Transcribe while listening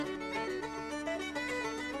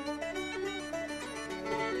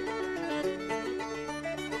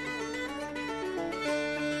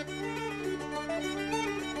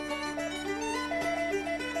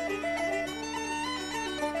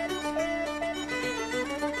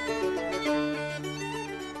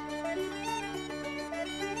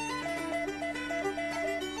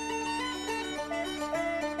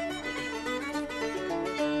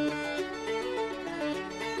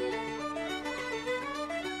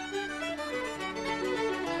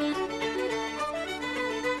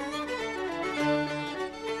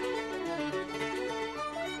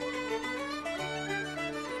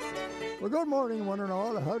good morning, one and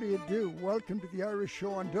all. How do you do? Welcome to the Irish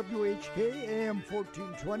Show on WHK AM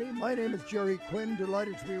 1420. My name is Jerry Quinn.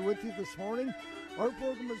 Delighted to be with you this morning. Our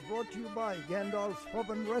program is brought to you by Gandalf's Pub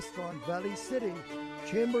and Restaurant, Valley City,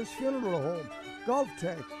 Chambers Funeral Home, Golf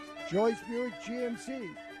Tech, Joyce Buick GMC,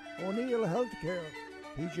 O'Neill Healthcare,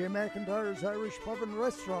 PJ McIntyre's Irish Pub and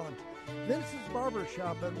Restaurant, Vince's Barber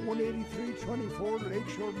Shop at 18324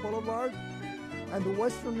 Lakeshore Boulevard, and the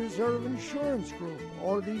Western Reserve Insurance Group.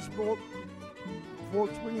 All of these folks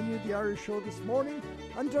bringing you the Irish Show this morning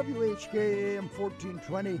on WHK AM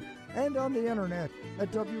 1420 and on the internet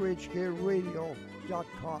at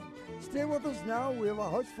WHKradio.com. Stay with us now. We have a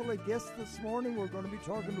house full of guests this morning. We're going to be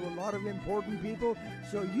talking to a lot of important people.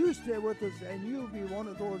 So you stay with us and you'll be one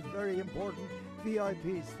of those very important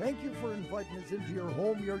VIPs. Thank you for inviting us into your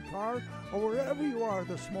home, your car, or wherever you are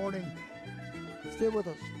this morning. Stay with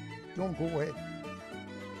us. Don't go away.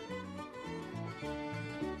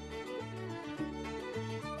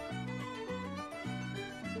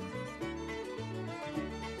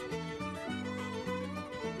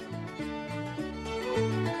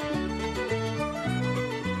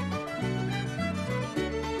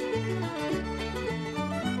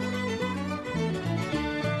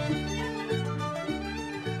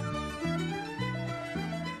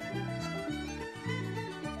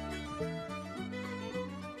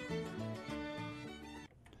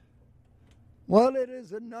 Well, it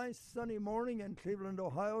is a nice sunny morning in Cleveland,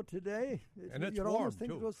 Ohio today. And it's You'd warm, almost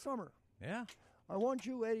think too. it was summer. Yeah. I want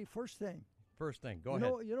you, Eddie, first thing. Go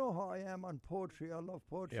ahead. You know how I am on poetry. I love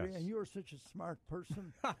poetry, Yes. and you're such a smart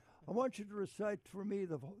person. I want you to recite for me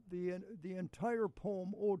the entire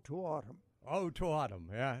poem, Ode to Autumn. Ode to Autumn,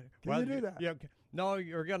 yeah. Can you do that? Yeah. No,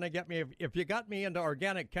 you're going to get me. If you got me into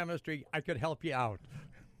organic chemistry, I could help you out.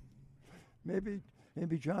 Maybe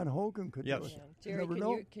John Hogan could Yes. do it. Yeah. You Jerry, never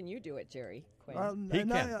know. can you do it, Jerry Quinn? He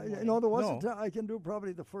and can. there was No. I can do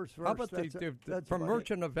probably the first verse. How about That's from about it.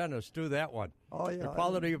 Merchant of Venice? Do that one. Oh, yeah. The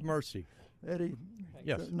Quality of Mercy. Eddie,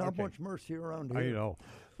 Yes. there's not okay. much mercy around here. I know.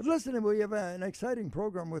 But listen, we have an exciting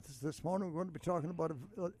program with us this morning. We're going to be talking about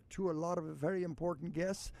to a lot of very important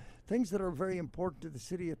guests, things that are very important to the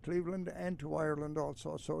city of Cleveland and to Ireland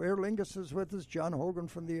also. So Aer Lingus is with us, John Hogan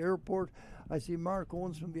from the airport. I see Mark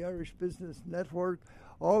Owens from the Irish Business Network.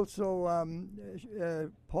 Also,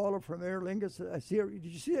 Paula from Aer Lingus. I see her. Did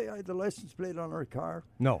you see the license plate on her car?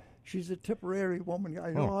 No. She's a Tipperary woman.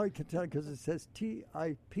 I know how I can tell because it says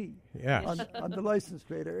TIP Yes. on the license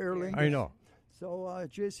plate of Aer Lingus. I know. So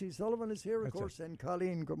J.C. Sullivan is here, of That's course, and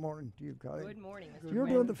Colleen. Good morning to you, Colleen. Good morning, Mr. You're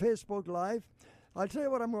Quinn. doing the Facebook Live. I'll tell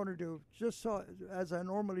you what I'm going to do. Just so, as I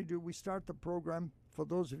normally do, we start the program, for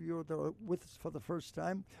those of you that are with us for the first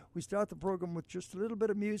time, we start the program with just a little bit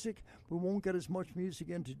of music. We won't get as much music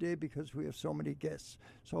in today because we have so many guests.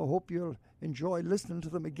 So I hope you'll enjoy listening to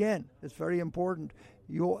them again. It's very important.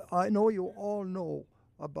 I know you all know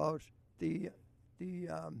about the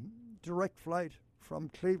direct flight from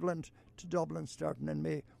Cleveland to Dublin starting in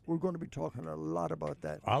May. We're going to be talking a lot about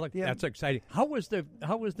that. That's exciting. How was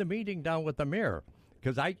the meeting down with the mayor?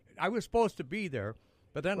 Because I was supposed to be there,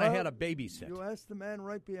 but then I had a babysit. You asked the man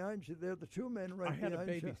right behind you there, the two men right I had behind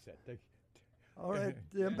a you. babysit. All right,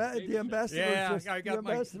 the ambassador Yeah, just, I got the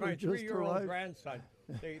my ambassador just 3-year-old arrived. grandson.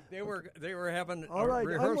 They were having All a right, I'm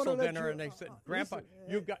rehearsal gonna let dinner, you- and they said, "Grandpa,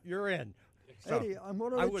 listen, you're in." So, Eddie, I'm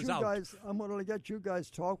going to I let was you out. guys. I'm going to let you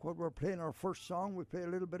guys talk while we're playing our first song. We play a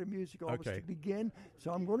little bit of music always Okay. to begin.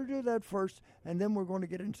 So I'm going to do that first, and then we're going to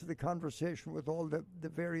get into the conversation with all the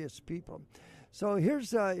various people. So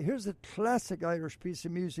here's a classic Irish piece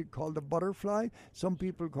of music called The Butterfly. Some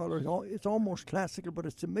people call it, it's almost classical, but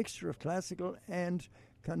it's a mixture of classical and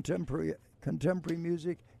contemporary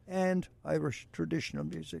music and Irish traditional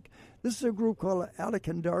music. This is a group called Alec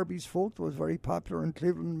and Darby's Folk that was very popular in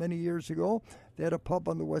Cleveland many years ago. They had a pub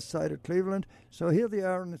on the west side of Cleveland. So here they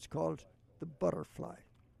are, and it's called The Butterfly.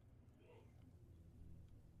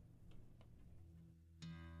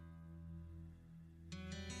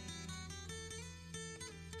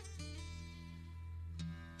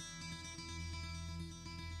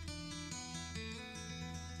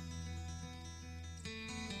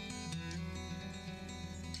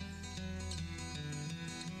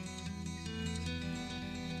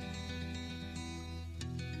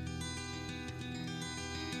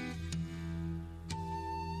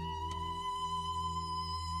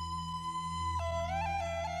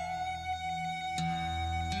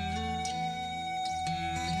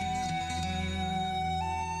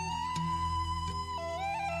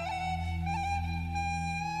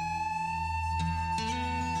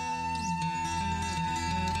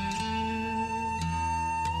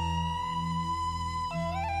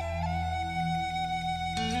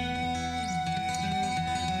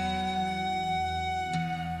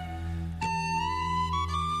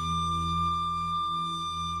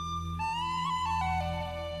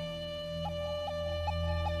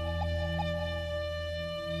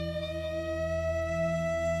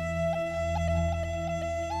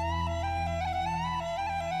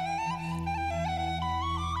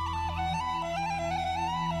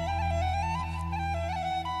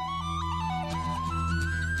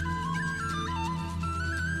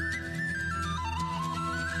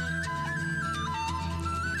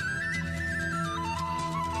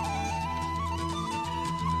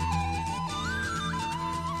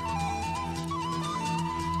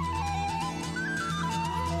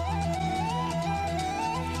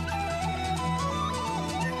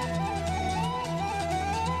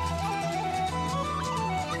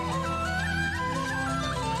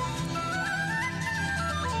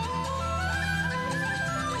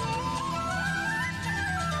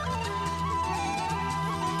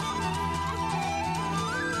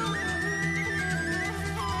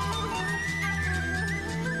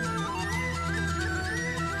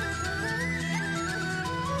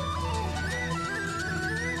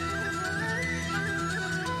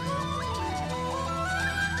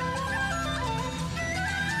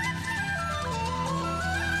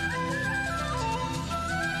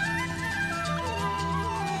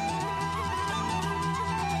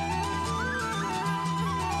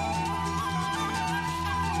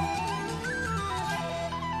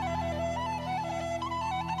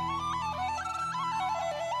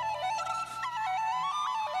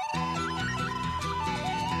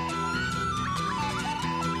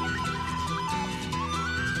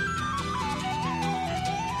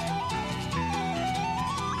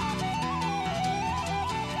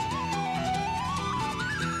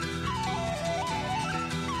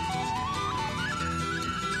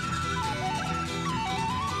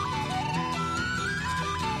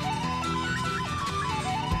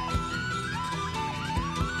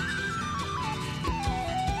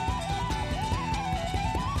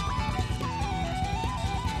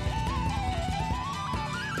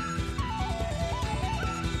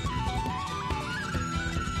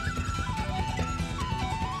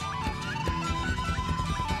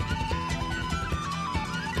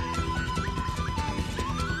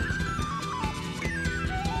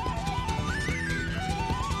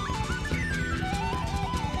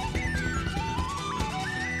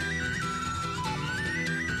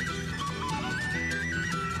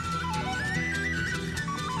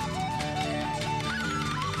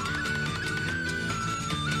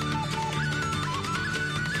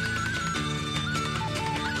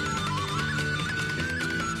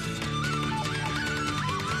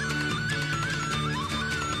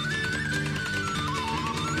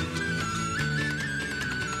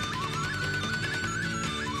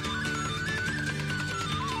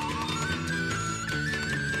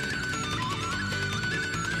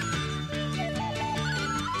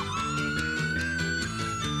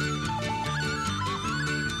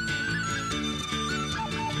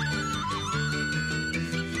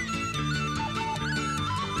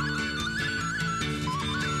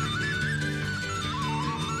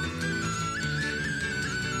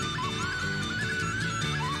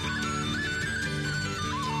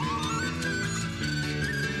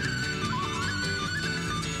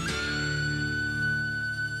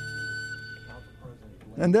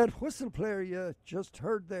 And that whistle player you just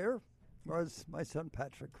heard there was my son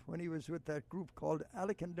Patrick when he was with that group called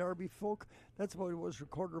Alec and Derby Folk. That's what it was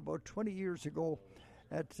recorded about 20 years ago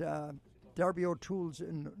at Derby O'Toole's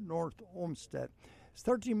in North Olmsted. It's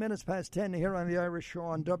 13 minutes past 10 here on the Irish Show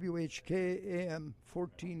on WHK AM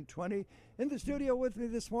 1420. In the studio with me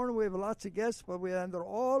this morning, we have lots of guests, and they're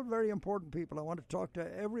all very important people. I want to talk to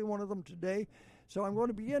every one of them today. So I'm going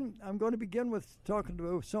to begin with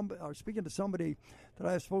speaking to somebody that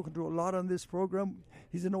I've spoken to a lot on this program.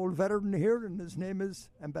 He's an old veteran here, and his name is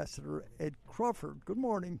Ambassador Ed Crawford. Good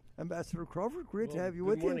morning, Ambassador Crawford. Great to have you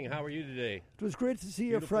with you. Good morning. How are you today? It was great to see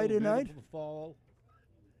you Friday night. Beautiful fall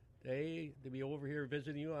day to be over here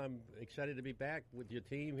visiting you. I'm excited to be back with your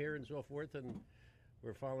team here and so forth, and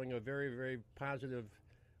we're following a very, very positive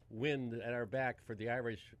wind at our back for the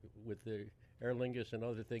Irish with the Aer Lingus and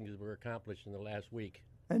other things that were accomplished in the last week.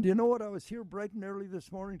 And you know what? I was here bright and early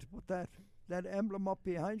this morning to put that emblem up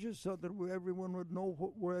behind you so that everyone would know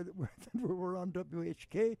where we were on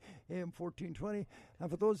WHK AM 1420.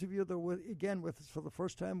 And for those of you that were again with us for the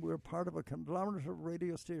first time, we're part of a conglomerate of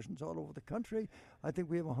radio stations all over the country. I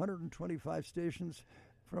think we have 125 stations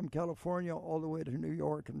from California all the way to New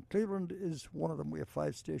York, and Cleveland is one of them. We have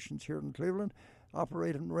 5 stations here in Cleveland,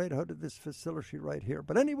 operating right out of this facility right here.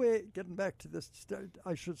 But anyway, getting back to this,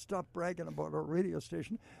 I should stop bragging about our radio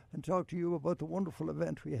station and talk to you about the wonderful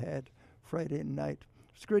event we had Friday night.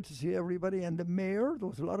 It's great to see everybody, and the mayor. There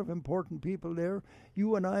was a lot of important people there.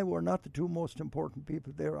 You and I were not the two most important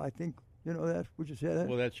people there. I think, you know that. Would you say that?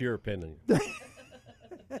 Well, that's your opinion.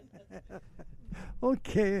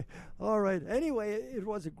 Okay, all right. Anyway, it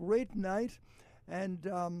was a great night, and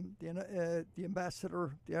the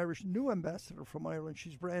ambassador, the Irish new ambassador from Ireland,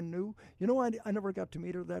 she's brand new. You know, I never got to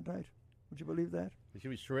meet her that night. Would you believe that? She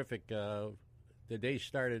was terrific. The day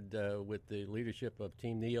started with the leadership of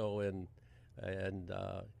Team Neo and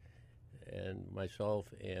myself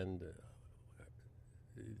and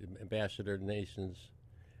Ambassador Nason's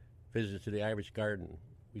visit to the Irish Garden.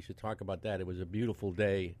 We should talk about that. It was a beautiful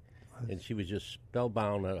day. And she was just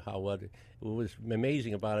spellbound at what was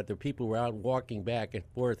amazing about it. The people were out walking back and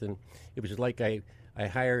forth, and it was like I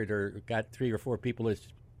hired or got 3 or 4 people to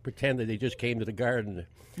pretend that they just came to the garden.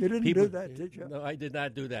 You didn't do that, did you? No, I did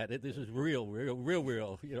not do that. This is real,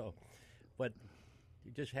 you know. But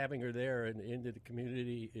just having her there and into the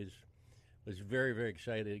community was very, very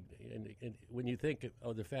exciting. And when you think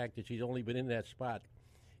of the fact that she's only been in that spot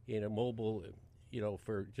in a mobile, you know,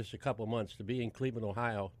 for just a couple of months, to be in Cleveland,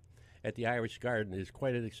 Ohio, at the Irish Garden is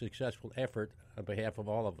quite a successful effort on behalf of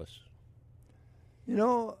all of us. You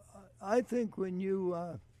know, I think when you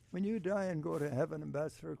die and go to heaven,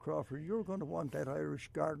 Ambassador Crawford, you're going to want that Irish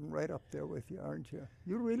Garden right up there with you, aren't you?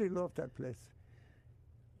 You really love that place.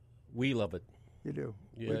 We love it. You do.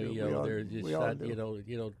 Yeah, we all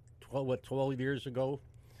do. 12 years ago,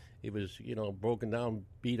 it was, broken down,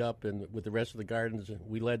 beat up, and with the rest of the gardens,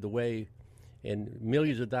 we led the way, and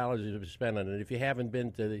millions of dollars have been spent on it. If you haven't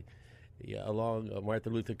been to along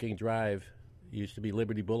Martin Luther King Drive, it used to be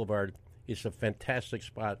Liberty Boulevard, it's a fantastic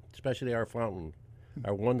spot, especially our fountain,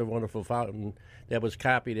 our wonderful fountain that was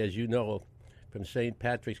copied, as you know, from St.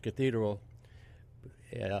 Patrick's Cathedral.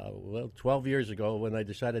 12 years ago, when I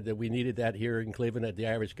decided that we needed that here in Cleveland at the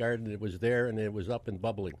Irish Garden, it was there and it was up and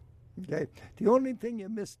bubbling. Okay. The only thing you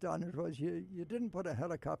missed on it was you didn't put a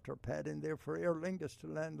helicopter pad in there for Aer Lingus to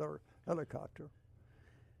land their helicopter.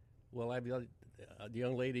 Well, I've got the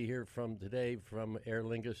young lady here from Aer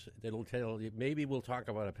Lingus that'll tell you. Maybe we'll talk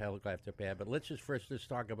about a helicopter pad, but let's just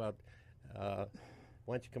talk about. Why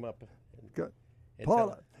don't you come up? Good.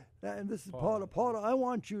 Paula. And this is Paula. Paula, I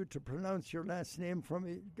want you to pronounce your last name for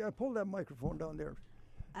me. Pull that microphone down there.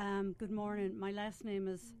 Good morning. My last name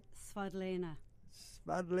is Svadlena.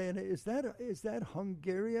 Svadlena. Is that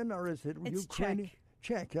Hungarian or is it it's Ukrainian?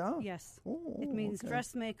 Czech, huh? Yes. Oh, it means okay.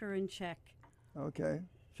 dressmaker in Czech. Okay.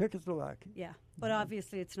 Czechoslovak. Yeah. But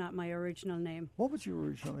obviously it's not my original name. What was your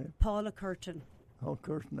original name? Paula Curtin. Oh,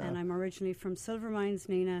 Curtin. And I'm originally from Silvermines,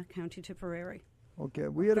 Nina, County Tipperary. Okay.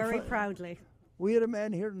 Very proudly. We had a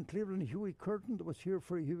man here in Cleveland, Hughie Curtin, that was here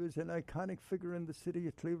he was an iconic figure in the city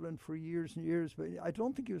of Cleveland for years and years. But I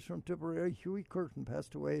don't think he was from Tipperary. Hughie Curtin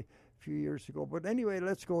passed away a few years ago. But anyway,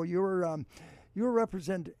 let's go. You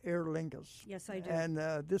represent Aer Lingus. Yes, I do. And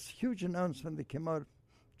this huge announcement that came out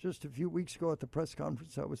just a few weeks ago at the press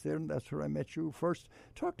conference, I was there, and that's where I met you first.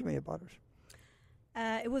 Talk to me about it.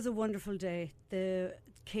 It was a wonderful day. The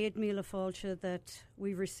Céad Míle Fáilte that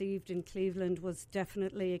we received in Cleveland was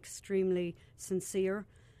definitely extremely sincere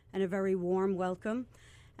and a very warm welcome.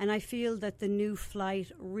 And I feel that the new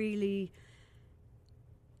flight really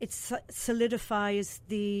it solidifies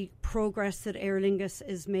the progress that Aer Lingus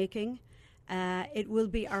is making. It will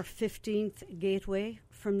be our 15th gateway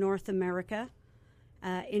from North America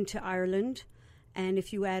into Ireland. And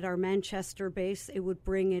if you add our Manchester base, it would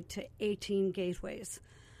bring it to 18 gateways.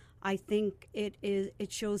 I think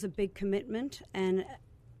it shows a big commitment and,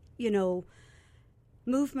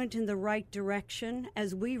 movement in the right direction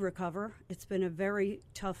as we recover. It's been a very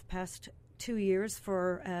tough past 2 years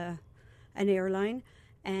for an airline,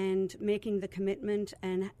 and making the commitment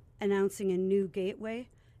and announcing a new gateway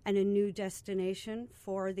and a new destination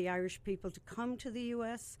for the Irish people to come to the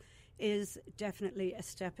U.S. is definitely a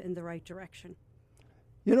step in the right direction.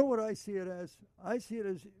 You know what I see it as? I see it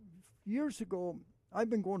as years ago, I've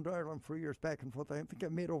been going to Ireland for years back and forth. I think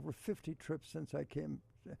I've made over 50 trips since I came.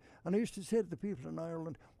 And I used to say to the people in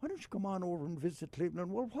Ireland, why don't you come on over and visit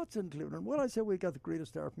Cleveland? Well, what's in Cleveland? Well, I said, we got the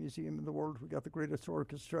greatest art museum in the world. We got the greatest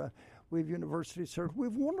orchestra. We have University Circuit. We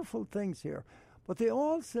have wonderful things here. But they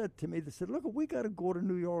all said to me, they said, look, we got to go to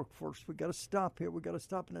New York first. We got to stop here. We got to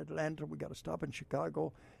stop in Atlanta. We got to stop in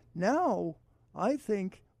Chicago. Now, I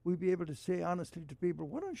think we'd be able to say honestly to people,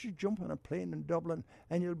 why don't you jump on a plane in Dublin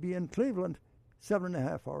and you'll be in Cleveland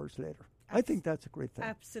 7.5 hours later. I think that's a great thing.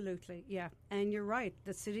 Absolutely, yeah. And you're right.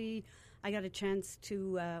 The city, I got a chance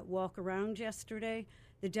to walk around yesterday.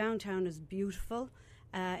 The downtown is beautiful.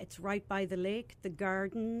 It's right by the lake, the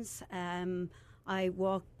gardens. I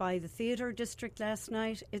walked by the theatre district last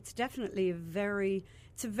night. It's definitely a very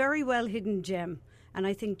well hidden gem. And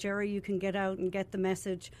I think, Jerry, you can get out and get the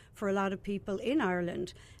message for a lot of people in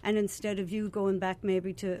Ireland. And instead of you going back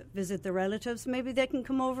maybe to visit the relatives, maybe they can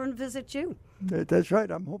come over and visit you. That's right.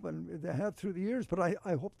 I'm hoping they have through the years, but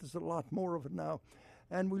I hope there's a lot more of it now.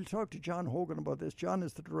 And we'll talk to John Hogan about this. John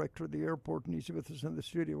is the director of the airport, and he's with us in the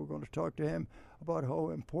studio. We're going to talk to him about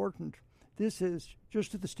how important this is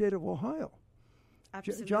just to the state of Ohio.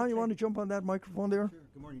 Absolutely. John, you want to jump on that microphone there? Sure.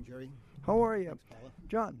 Good morning, Jerry. How are you? Thanks, Paula.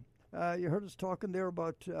 John, you heard us talking there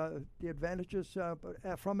about the advantages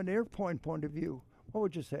from an airport point of view. What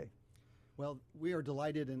would you say? Well, we are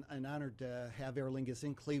delighted and honored to have Aer Lingus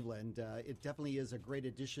in Cleveland. It definitely is a great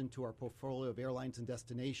addition to our portfolio of airlines and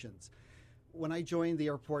destinations. When I joined the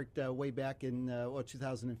airport way back in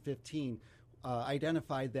 2015, I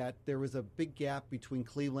identified that there was a big gap between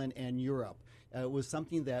Cleveland and Europe. It was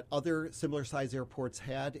something that other similar-sized airports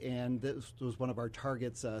had, and this was one of our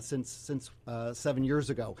targets since 7 years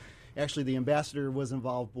ago. Actually, the ambassador was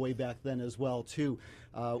involved way back then as well, too.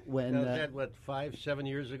 When now, is that, 5, 7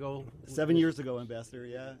 years ago? 7 years ago, Ambassador,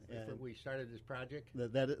 yeah. We started this project?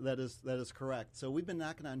 That is correct. So we've been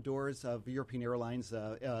knocking on doors of European airlines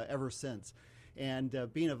ever since. And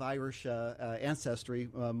being of Irish ancestry,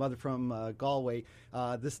 mother from Galway,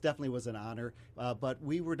 this definitely was an honor. But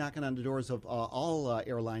we were knocking on the doors of all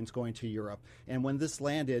airlines going to Europe. And when this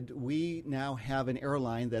landed, we now have an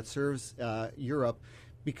airline that serves Europe,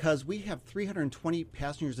 because we have 320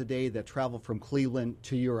 passengers a day that travel from Cleveland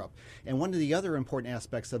to Europe. And one of the other important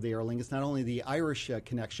aspects of the Aer Lingus, not only the Irish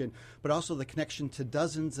connection, but also the connection to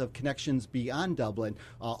dozens of connections beyond Dublin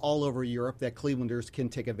all over Europe that Clevelanders can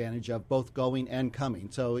take advantage of, both going and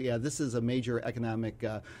coming. So, yeah, this is a major economic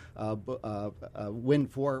win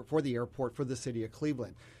for the airport, for the city of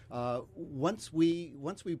Cleveland. Once we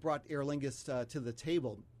brought Aer Lingus to the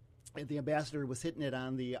table, the ambassador was hitting it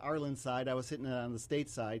on the Ireland side. I was hitting it on the state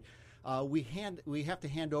side. We have to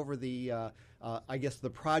hand over the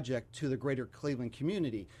project to the greater Cleveland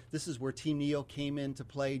community. This is where Team NEO came into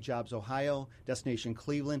play, Jobs Ohio, Destination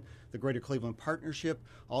Cleveland, the Greater Cleveland Partnership,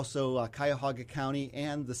 also Cuyahoga County,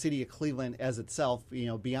 and the city of Cleveland as itself,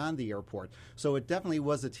 beyond the airport. So it definitely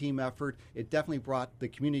was a team effort. It definitely brought the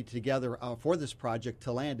community together for this project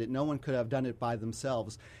to land it. No one could have done it by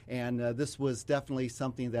themselves, and this was definitely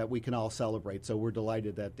something that we can all celebrate. So we're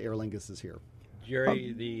delighted that Aer Lingus is here.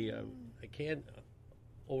 Jerry, I can't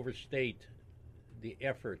overstate the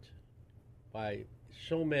effort by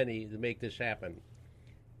so many to make this happen.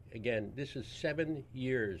 Again, this is 7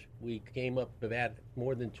 years. We came up with that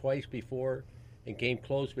more than twice before and came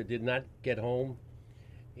close but did not get home.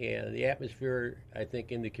 And the atmosphere, I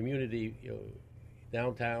think, in the community,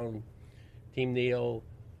 downtown, Team NEO,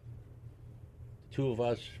 two of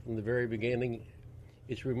us from the very beginning,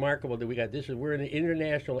 it's remarkable that we got this. We're in an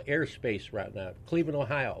international airspace right now. Cleveland,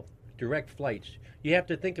 Ohio, direct flights. You have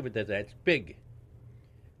to think of it as that. It's big.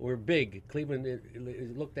 We're big. Cleveland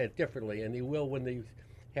is looked at differently, and they will when they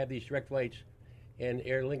have these direct flights. And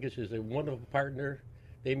Aer Lingus is a wonderful partner.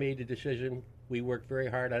 They made the decision. We worked very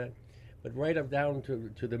hard on it. But right up down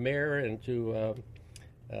to the mayor and to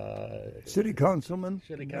City Councilman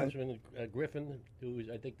Griffin, who is,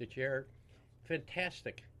 I think, the chair.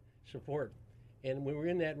 Fantastic support. And we were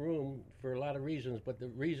in that room for a lot of reasons, but the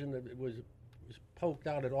reason that it was poked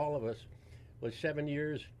out at all of us was 7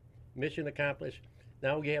 years, mission accomplished.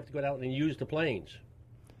 Now we have to go out and use the planes.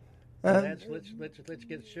 Let's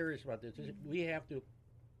get serious about this. We have to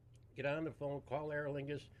get on the phone, call Aer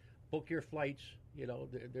Lingus, book your flights. You know,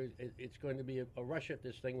 it's going to be a rush at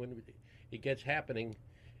this thing when it gets happening,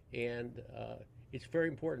 and it's very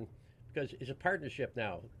important because it's a partnership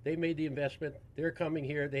now. They made the investment. They're coming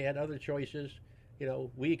here. They had other choices. You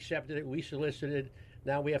know, we accepted it. We solicited.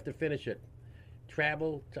 Now we have to finish it.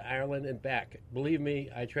 Travel to Ireland and back. Believe me,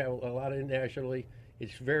 I travel a lot internationally.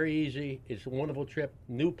 It's very easy. It's a wonderful trip.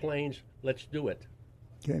 New planes. Let's do it.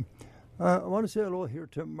 Okay. I want to say hello here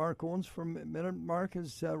to Mark Owens from Minute. Mark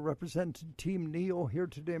is representing Team NEO here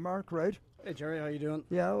today. Mark, right? Hey, Jerry, how you doing?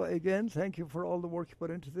 Yeah, again, thank you for all the work you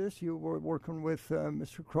put into this. You were working with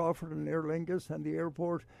Mr. Crawford and Aer Lingus and the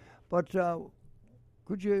airport. But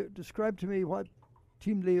could you describe to me what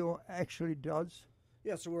Team NEO actually does?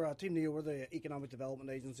 Yeah, so we're Team NEO. We're the economic development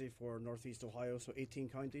agency for Northeast Ohio, so 18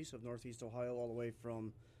 counties of Northeast Ohio, all the way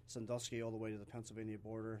from Sandusky all the way to the Pennsylvania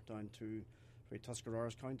border down to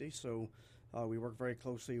Tuscarawas County. So we work very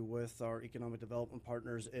closely with our economic development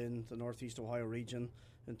partners in the Northeast Ohio region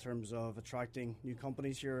in terms of attracting new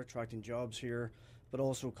companies here, attracting jobs here, but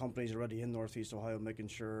also companies already in Northeast Ohio, making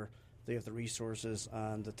sure they have the resources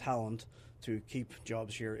and the talent to keep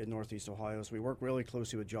jobs here in Northeast Ohio. So we work really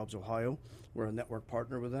closely with Jobs Ohio. We're a network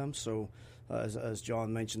partner with them. So as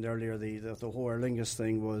John mentioned earlier, the whole Aer Lingus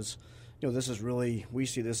thing was, you know, this is really, we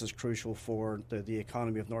see this as crucial for the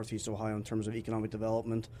economy of Northeast Ohio in terms of economic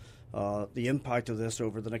development. The impact of this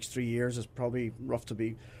over the next 3 years is probably rough to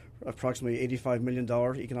be approximately $85 million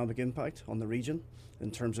economic impact on the region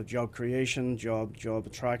in terms of job creation, job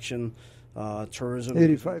attraction, tourism.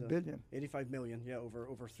 85 billion. 85 million, yeah,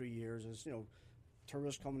 over 3 years. Is, you know,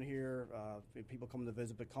 tourists coming here, people coming to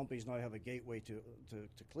visit, but companies now have a gateway to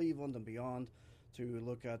Cleveland and beyond to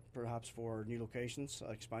look at perhaps for new locations,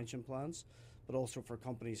 expansion plans, but also for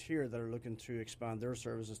companies here that are looking to expand their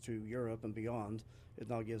services to Europe and beyond. It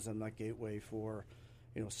now gives them that gateway for,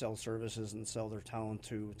 you know, sell services and sell their talent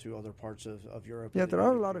to other parts of Europe. Yeah, there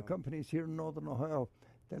are a lot of companies here in Northern Ohio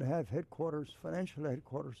that have headquarters, financial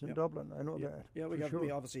headquarters in Dublin. I know that. Yeah,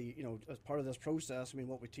 we obviously, you know, as part of this process, I mean,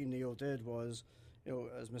 what Team NEO did was, you know,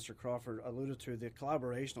 as Mr. Crawford alluded to, the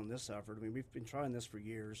collaboration on this effort. I mean, we've been trying this for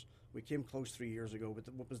years. We came close 3 years ago,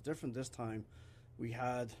 but what was different this time, we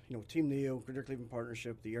had, you know, Team NEO, Greater Cleveland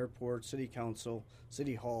Partnership, the airport, City Council,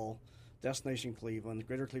 City Hall, Destination Cleveland,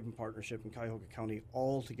 Greater Cleveland Partnership, and Cuyahoga County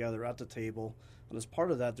all together at the table. And as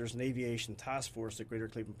part of that, there's an aviation task force that Greater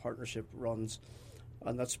Cleveland Partnership runs.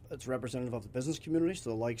 And it's representative of the business community,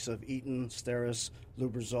 so the likes of Eaton, Steris,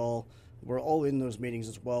 Lubrizol. We're all in those meetings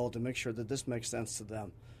as well to make sure that this makes sense to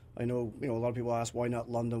them. I know, you know, a lot of people ask, why not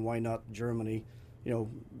London, why not Germany? You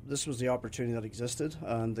know, this was the opportunity that existed,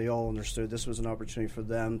 and they all understood this was an opportunity for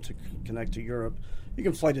them to connect to Europe. You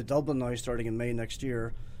can fly to Dublin now starting in May next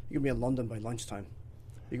year. You can be in London by lunchtime.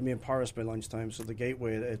 You can be in Paris by lunchtime. So the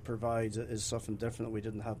gateway it provides is something different that we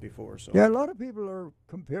didn't have before. So yeah, a lot of people are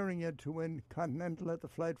comparing it to when Continental had the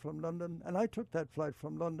flight from London, and I took that flight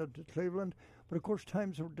from London to Cleveland. But of course,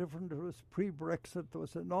 times were different. It was pre-Brexit. There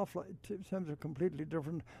was an awful lot. Times are completely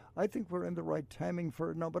different. I think we're in the right timing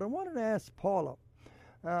for it now. But I wanted to ask Paula,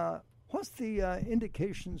 what's the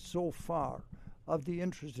indication so far of the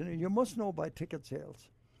interest in it? You must know by ticket sales.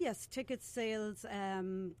 Yes, ticket sales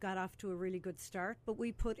got off to a really good start, but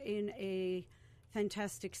we put in a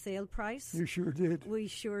fantastic sale price. You sure did. We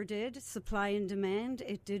sure did. Supply and demand,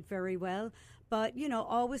 it did very well. But, you know,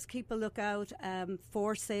 always keep a lookout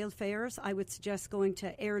for sale fares. I would suggest going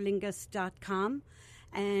to aerlingus.com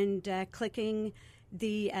and clicking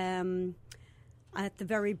the at the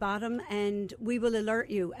very bottom, and we will alert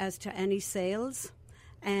you as to any sales.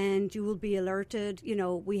 And you will be alerted. You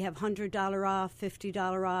know, we have $100 off,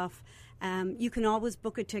 $50 off. You can always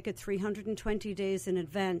book a ticket 320 days in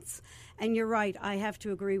advance. And you're right, I have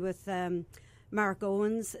to agree with Mark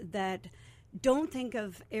Owens that don't think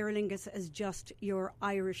of Aer Lingus as just your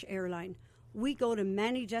Irish airline. We go to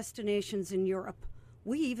many destinations in Europe.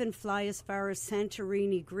 We even fly as far as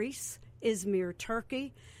Santorini, Greece, Izmir,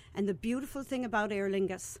 Turkey. And the beautiful thing about Aer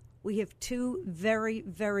Lingus, we have two very,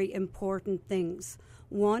 very important things.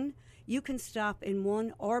 One, you can stop in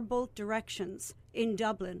one or both directions in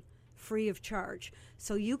Dublin free of charge.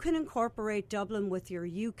 So you can incorporate Dublin with your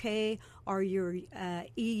UK or your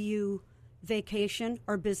EU vacation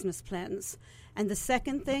or business plans. And the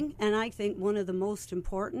second thing, and I think one of the most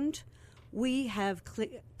important, we have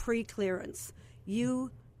pre-clearance.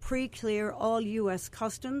 You pre-clear all U.S.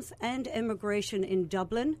 customs and immigration in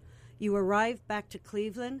Dublin. You arrive back to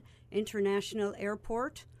Cleveland International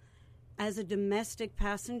Airport as a domestic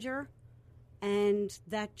passenger, and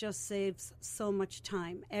that just saves so much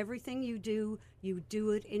time. Everything you do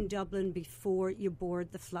it in Dublin before you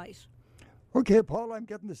board the flight. Okay, Paul, I'm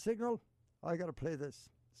getting the signal. I got to play this.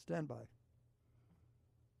 Stand by.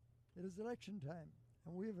 It is election time,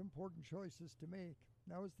 and we have important choices to make.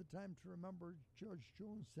 Now is the time to remember Judge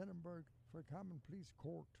Joan Sonnenberg for Common Pleas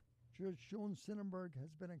Court. Judge Joan Sonnenberg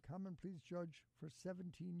has been a Common Pleas judge for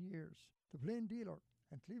 17 years. The Plain Dealer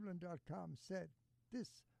and Cleveland.com said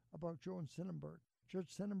this about Joan Sonnenberg.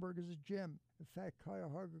 Judge Sonnenberg is a gem. In fact,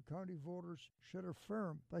 Cuyahoga County voters should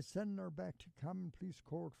affirm by sending her back to Common Pleas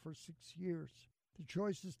Court for 6 years. The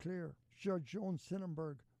choice is clear. Judge Joan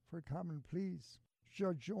Sonnenberg for Common Pleas.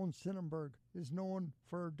 Judge Joan Sonnenberg is known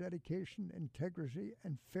for her dedication, integrity,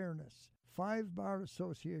 and fairness. 5 bar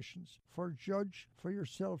associations for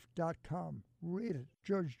judgeforyourself.com rated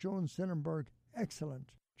Judge Joan Sonnenberg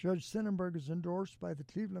excellent. Judge Sonnenberg is endorsed by the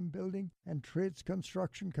Cleveland Building and Trades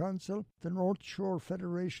Construction Council, the North Shore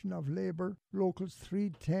Federation of Labour, Locals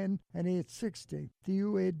 310 and 860, the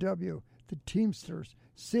UAW, the Teamsters,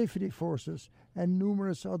 Safety Forces, and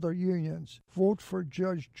numerous other unions. Vote for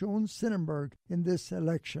Judge Joan Sonnenberg in this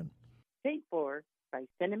election. Paid for by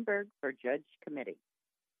Sonnenberg for Judge Committee.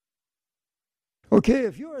 Okay,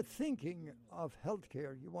 if you are thinking of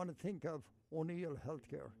healthcare, you want to think of O'Neill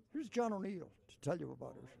Healthcare. Here's John O'Neill to tell you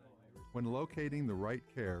about it. When locating the right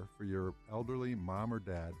care for your elderly mom or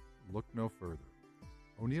dad, look no further.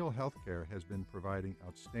 O'Neill Healthcare has been providing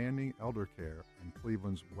outstanding elder care in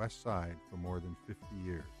Cleveland's West Side for more than 50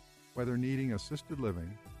 years. Whether needing assisted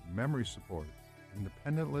living, memory support,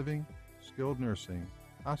 independent living, skilled nursing,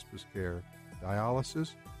 hospice care,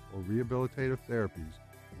 dialysis, or rehabilitative therapies,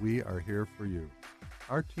 we are here for you.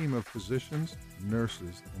 Our team of physicians,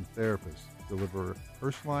 nurses, and therapists deliver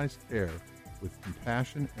personalized care with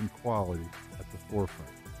compassion and quality at the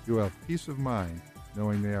forefront. You have peace of mind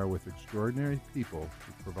knowing they are with extraordinary people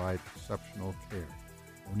who provide exceptional care.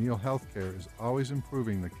 O'Neill Healthcare is always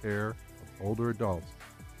improving the care of older adults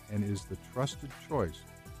and is the trusted choice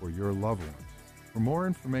for your loved ones. For more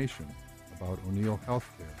information about O'Neill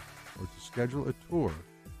Healthcare or to schedule a tour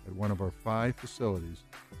at one of our 5 facilities,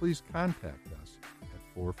 please contact us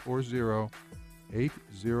at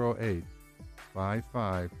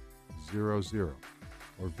 440-808-5500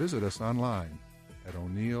 or visit us online at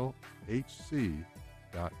o'neillhc.com.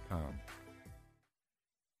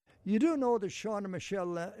 You do know that Sean and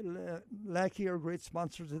Michelle Lackey are great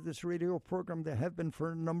sponsors of this radio program. They have been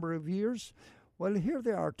for a number of years. Well, here they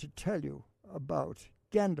are to tell you about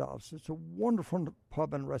Gandalf's. It's a wonderful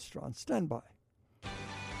pub and restaurant. Stand by.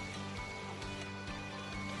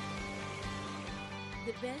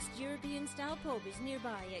 The best European-style pub is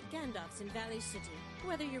nearby at Gandalf's in Valley City.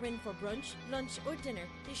 Whether you're in for brunch, lunch or dinner,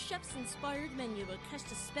 the chef's inspired menu will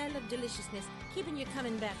cast a spell of deliciousness, keeping you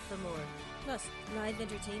coming back for more. Plus, live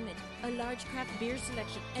entertainment, a large craft beer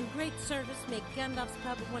selection and great service make Gandalf's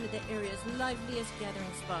Pub one of the area's liveliest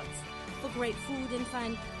gathering spots. For great food and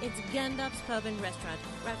fun, it's Gandalf's Pub and Restaurant,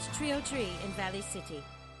 Route 303 in Valley City.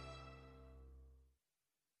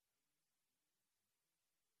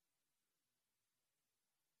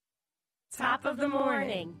 Top of the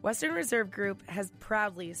morning. Western Reserve Group has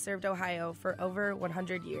proudly served Ohio for over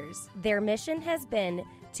 100 years. Their mission has been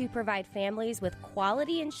to provide families with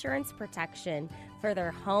quality insurance protection for their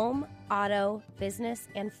home, auto, business,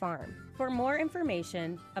 and farm. For more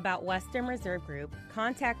information about Western Reserve Group,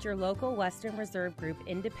 contact your local Western Reserve Group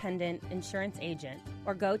independent insurance agent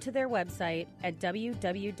or go to their website at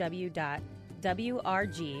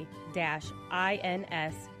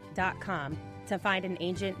www.wrg-ins.com to find an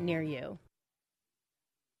agent near you.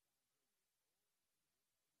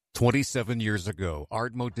 27 years ago,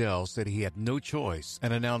 Art Modell said he had no choice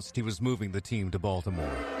and announced he was moving the team to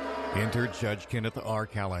Baltimore. Enter Judge Kenneth R.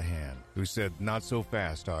 Callahan, who said, "Not so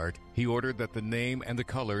fast, Art." He ordered that the name and the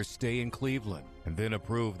colors stay in Cleveland, and then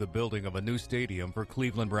approved the building of a new stadium for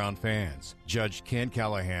Cleveland Brown fans. Judge Ken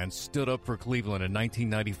Callahan stood up for Cleveland in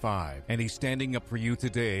 1995, and he's standing up for you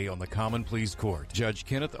today on the Common Pleas Court. Judge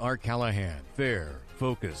Kenneth R. Callahan, fair,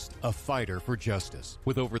 focused, a fighter for justice.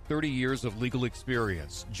 With over 30 years of legal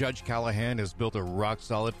experience, Judge Callahan has built a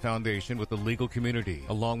rock-solid foundation with the legal community,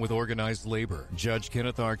 along with organized labor. Judge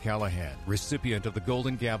Kenneth R. Callahan, recipient of the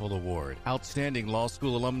Golden Gavel Award, outstanding law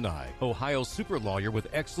school alumni, Ohio super lawyer with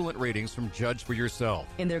excellent ratings from Judge for Yourself.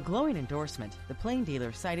 In their glowing endorsement, the Plain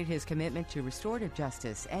Dealer cited his commitment to restorative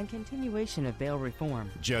justice and continuation of bail reform.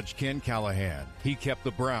 Judge Ken Callahan, he kept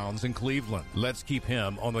the Browns in Cleveland. Let's keep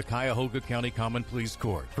him on the Cuyahoga County Common Pleas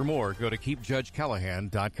Court. For more, go to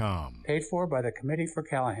keepjudgecallahan.com. Paid for by the Committee for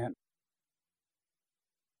Callahan.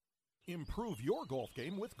 Improve your golf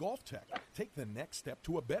game with GolfTech. Take the next step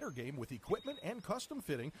to a better game with equipment and custom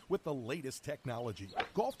fitting with the latest technology.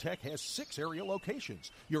 GolfTech has 6 area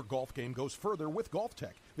locations. Your golf game goes further with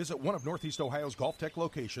GolfTech. Visit one of Northeast Ohio's GolfTech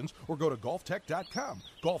locations or go to golftech.com.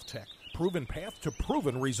 GolfTech, proven path to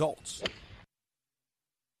proven results.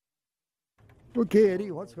 Okay,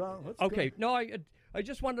 Eddie, what's wrong? Okay, no, I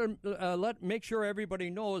just wanted to make sure everybody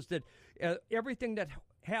knows that everything that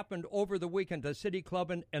happened over the weekend, the City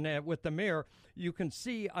Club and with the mayor, you can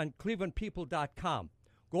see on clevelandpeople.com.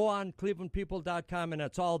 Go on clevelandpeople.com and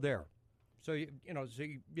it's all there. So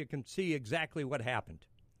you can see exactly what happened.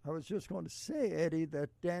 I was just going to say, Eddie, that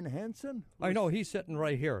Dan Hansen. I know, he's sitting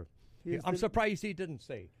right here. I'm surprised he didn't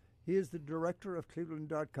say. He is the director of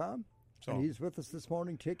cleveland.com. So, and he's with us this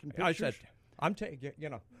morning taking pictures. I said, I'm taking,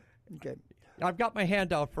 Okay. I've got my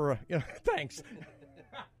hand out for, thanks.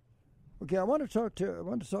 Okay, I want to talk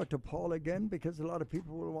to Paul again because a lot of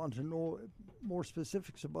people will want to know more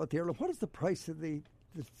specifics about the airline. What is the price of the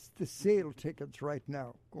sale tickets right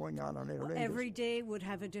now going on Aer Lingus? Every day would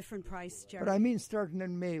have a different price, Jerry. But I mean starting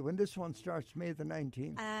in May, when this one starts May the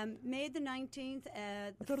 19th. May the 19th,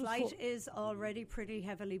 the flight is already pretty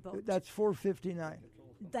heavily booked. That's $459.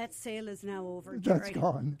 That sale is now over, Jerry. That's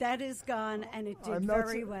gone. That is gone, and it did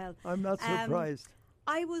very well. I'm not surprised.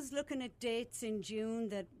 I was looking at dates in June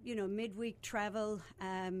that, midweek travel,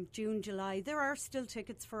 June, July. There are still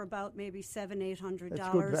tickets for about maybe $700-800.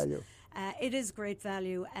 That's good value. It is great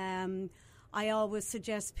value. I always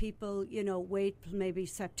suggest people, wait maybe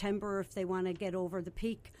September if they want to get over the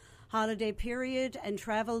peak holiday period and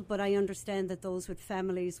travel. But I understand that those with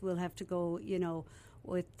families will have to go,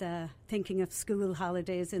 with thinking of school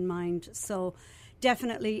holidays in mind. So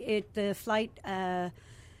definitely the flight...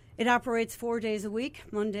 It operates 4 days a week,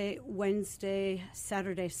 Monday, Wednesday,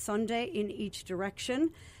 Saturday, Sunday in each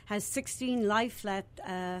direction. Has 16 lie-flat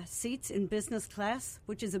seats in business class,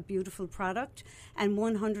 which is a beautiful product, and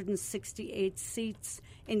 168 seats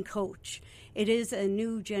in coach. It is a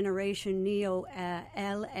new generation Neo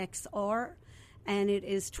LXR, and it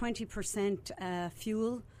is 20%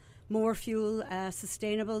 fuel, more fuel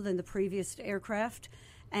sustainable than the previous aircraft,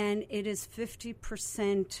 and it is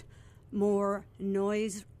 50% more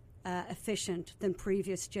noise efficient than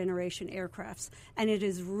previous generation aircrafts. And it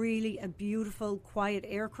is really a beautiful, quiet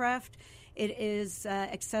aircraft. It is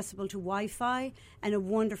accessible to Wi-Fi and a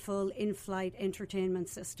wonderful in-flight entertainment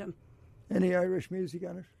system. Any Irish music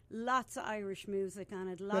on it? Lots of Irish music on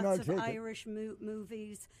it. Lots of Irish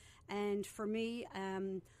movies. And for me,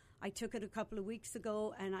 I took it a couple of weeks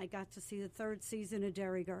ago, and I got to see the 3rd season of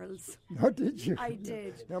Derry Girls. Oh, did you? I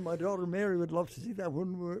did. Now, my daughter Mary would love to see that.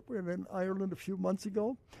 When we were in Ireland a few months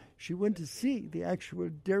ago, she went to see the actual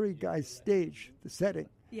Derry Guys stage, the setting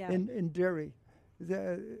in Derry.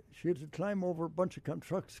 She had to climb over a bunch of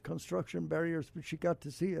construction barriers, but she got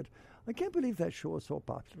to see it. I can't believe that show is so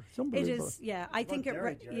popular. It is, yeah. I think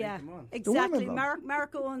exactly.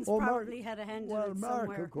 Mark Owens probably had a hand in it somewhere.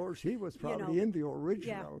 Mark, of course, he was probably in the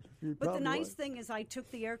original. Yeah. But the nice thing is I took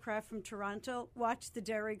the aircraft from Toronto, watched the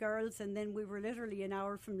Derry Girls, and then we were literally an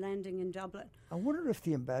hour from landing in Dublin. I wonder if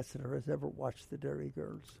the ambassador has ever watched the Derry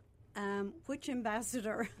Girls. Which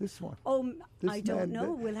ambassador? This one. Oh, I don't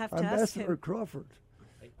know. We'll have to ask him. Ambassador Crawford.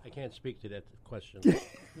 I can't speak to that question.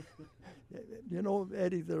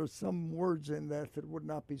 Eddie, there are some words in that would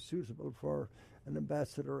not be suitable for an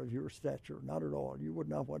ambassador of your stature. Not at all. You would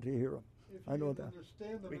not want to hear them. I know that.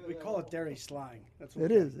 We call it Derry slang. That's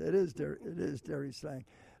it is. It is Derry slang.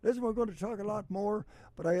 Listen, we're going to talk a lot more,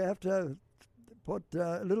 but I have to put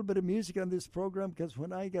a little bit of music on this program because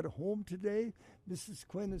when I get home today, Mrs.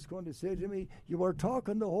 Quinn is going to say to me, "You were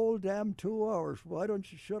talking the whole damn 2 hours. Why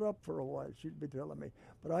don't you shut up for a while?" She'd be telling me.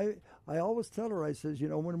 But I always tell her, I says,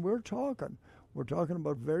 when we're talking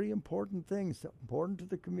about very important things, important to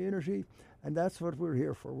the community, and that's what we're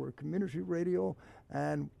here for. We're community radio,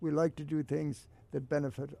 and we like to do things that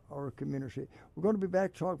benefit our community. We're going to be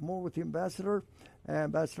back to talk more with the ambassador,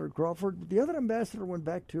 Ambassador Crawford. The other ambassador went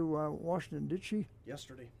back to Washington, did she?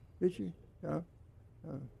 Yesterday. Did she? Yeah.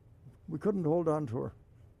 We couldn't hold on to her.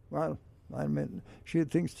 Well, I mean, she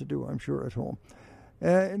had things to do, I'm sure, at home.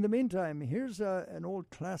 In the meantime, here's an old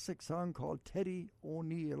classic song called Teddy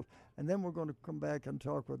O'Neill, and then we're going to come back and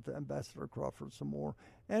talk with Ambassador Crawford some more,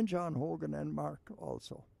 and John Hogan and Mark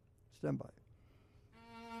also. Stand by.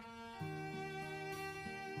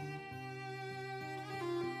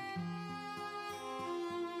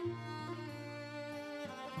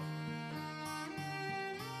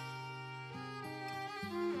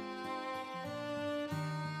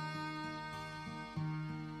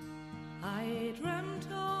 I dreamt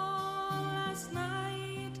all last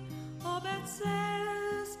night of Beth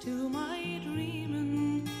says to my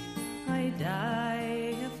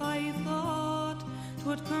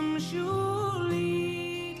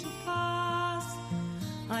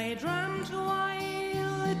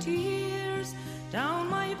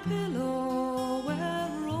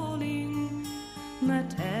that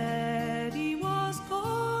Teddy was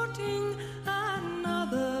courting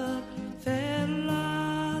another fair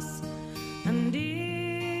lass, and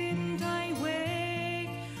didn't I wake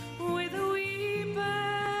with a weeping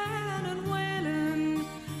and wailing?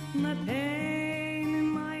 The pain in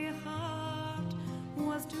my heart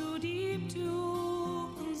was too deep to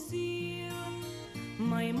conceal.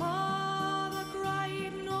 My mother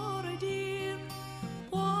cried, Nora dear,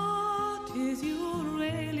 what is your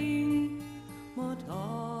railing? But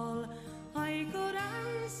all I could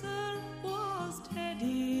answer was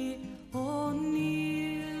Teddy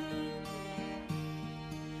O'Neill.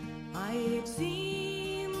 I've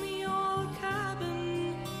seen the old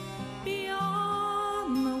cabin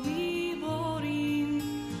beyond the wee boreen.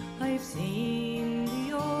 I've seen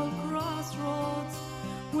the old crossroads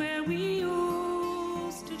where we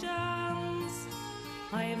used to dance.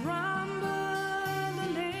 I've rambled the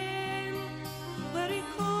lane where he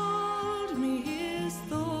called me his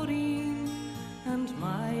Thoreen, and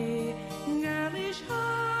my girlish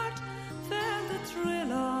heart felt the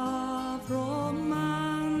thrill of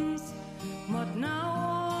romance. But now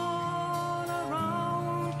all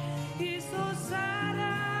around is so sad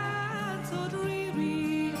and so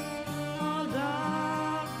dreary, all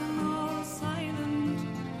dark and all silent,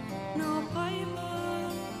 no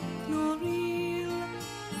piper, no reel,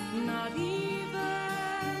 not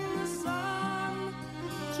even the sun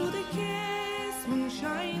through the casement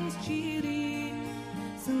shines cheery.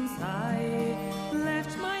 Since I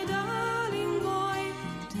left my darling boy,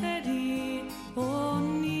 Teddy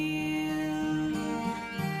O'Neill.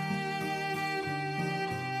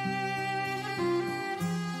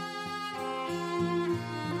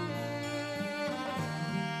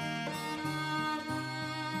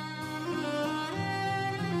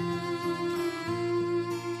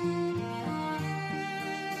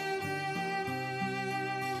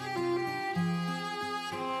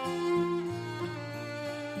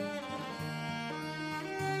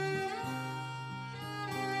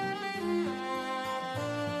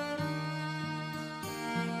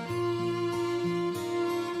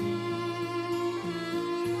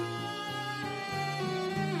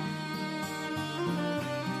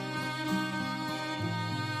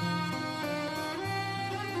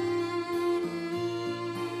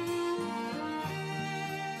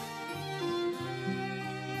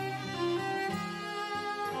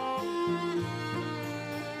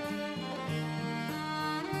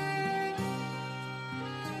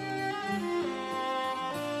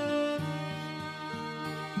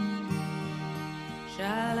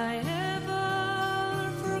 Shall I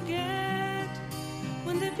ever forget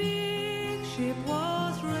when the big ship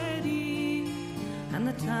was ready and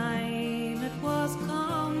the time it was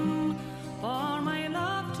come for my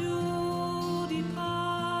love to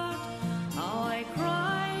depart? How I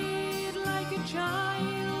cried like a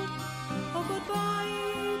child, oh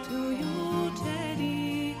goodbye to you,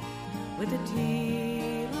 Teddy, with a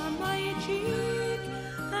tear on my cheek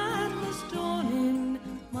and the stone in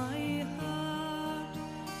my heart.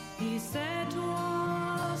 He said to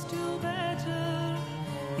us to better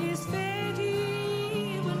his fate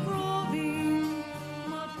he went roving,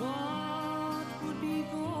 but what would be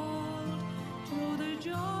gold to the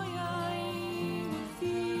joy I would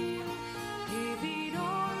feel if he'd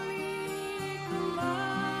only come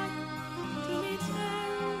back to me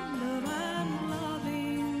tender and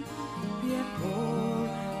loving, yet poor,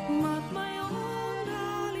 but my own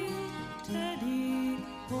darling Teddy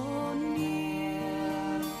O'Neill.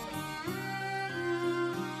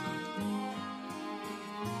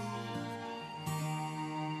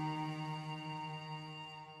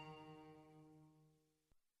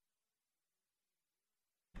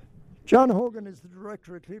 John Hogan is the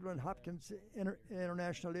director at Cleveland Hopkins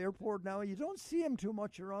International Airport. Now, you don't see him too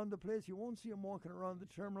much around the place. You won't see him walking around the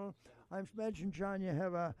terminal. I imagine, John, you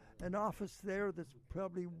have an office there that's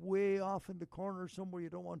probably way off in the corner somewhere. You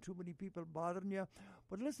don't want too many people bothering you.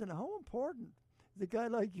 But listen, how important is a guy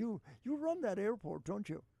like you? You run that airport, don't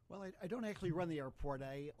you? Well, I don't actually run the airport.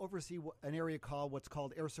 I oversee an area called what's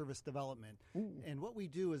called Air Service Development. Ooh. And what we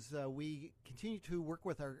do is we continue to work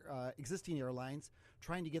with our existing airlines,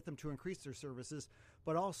 trying to get them to increase their services,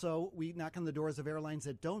 but also we knock on the doors of airlines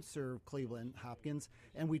that don't serve Cleveland Hopkins,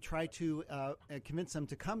 and we try to convince them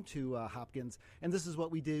to come to Hopkins. And this is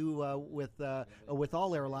what we do with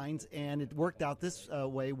all airlines, and it worked out this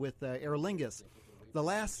way with Aer Lingus.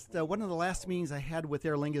 one of the last meetings I had with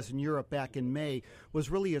Aer Lingus in Europe back in May was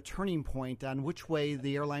really a turning point on which way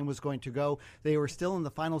the airline was going to go. They were still in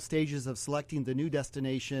the final stages of selecting the new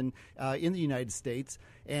destination in the United States,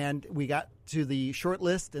 and we got to the short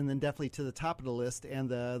list and then definitely to the top of the list, and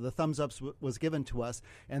the thumbs up was given to us,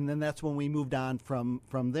 and then that's when we moved on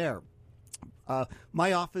from there.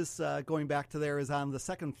 My office, going back to there, is on the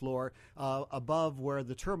second floor above where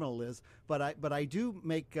the terminal is. But I do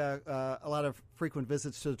make a lot of frequent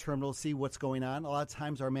visits to the terminal, see what's going on. A lot of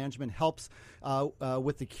times our management helps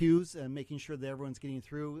with the queues and making sure that everyone's getting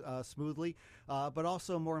through smoothly. But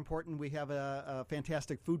also, more important, we have a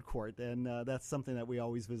fantastic food court, and that's something that we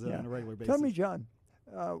always visit on a regular basis. Tell me, John,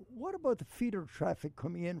 what about the feeder traffic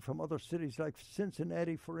coming in from other cities like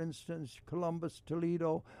Cincinnati, for instance, Columbus,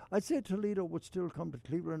 Toledo? I'd say Toledo would still come to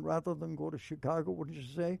Cleveland rather than go to Chicago, wouldn't you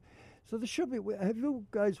say? So there should be. Have you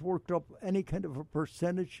guys worked up any kind of a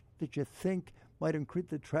percentage that you think might increase,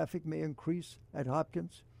 the traffic may increase at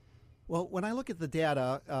Hopkins? Well, when I look at the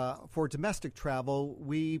data for domestic travel,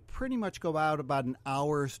 we pretty much go out about an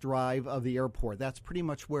hour's drive of the airport. That's pretty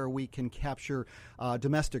much where we can capture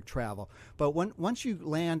domestic travel. But once you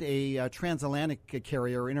land a transatlantic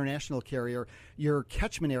carrier, international carrier, your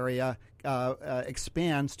catchment area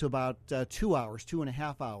expands to about 2 hours,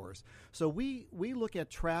 2.5 hours. So we look at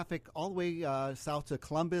traffic all the way south to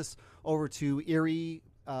Columbus, over to Erie,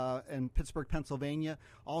 and Pittsburgh, Pennsylvania,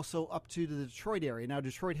 also up to the Detroit area. Now,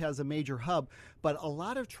 Detroit has a major hub, but a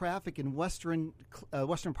lot of traffic in western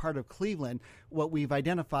part of Cleveland, what we've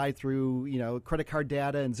identified through credit card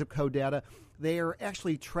data and zip code data, they are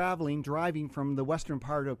actually driving from the western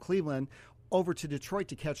part of Cleveland over to Detroit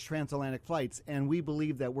to catch transatlantic flights, and we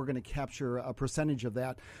believe that we're going to capture a percentage of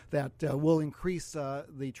that will increase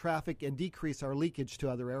the traffic and decrease our leakage to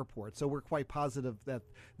other airports. So we're quite positive that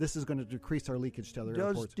this is going to decrease our leakage to other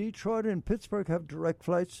airports. Does Detroit and Pittsburgh have direct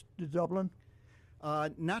flights to Dublin?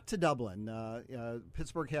 Not to Dublin.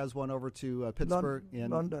 Pittsburgh has one over to Pittsburgh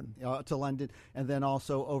London, to London, and then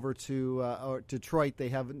also over to Detroit. They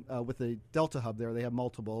have with the Delta hub there. They have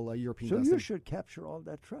multiple European. So you should capture all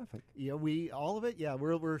that traffic. Yeah, all of it. Yeah,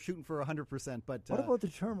 we're shooting for 100%. But what about the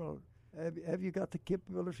terminal? Have you got the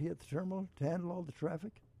capability at the terminal to handle all the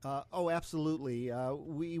traffic? Absolutely.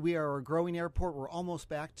 We are a growing airport. We're almost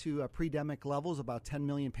back to pre-demic levels, about 10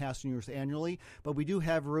 million passengers annually, but we do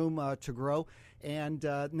have room to grow. And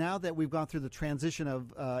now that we've gone through the transition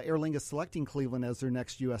of Aer Lingus selecting Cleveland as their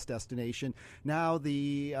next U.S. destination, now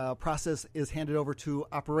the process is handed over to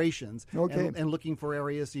operations and looking for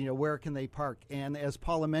areas, where can they park. And as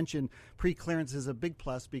Paula mentioned, pre-clearance is a big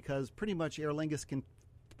plus because pretty much Aer Lingus can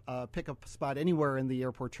pick up a spot anywhere in the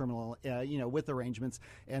airport terminal, with arrangements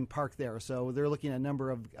and park there. So they're looking at a number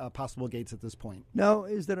of possible gates at this point. Now,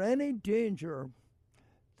 is there any danger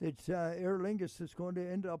that Aer Lingus is going to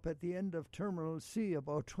end up at the end of Terminal C,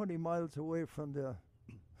 about 20 miles away from the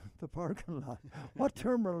parking lot? What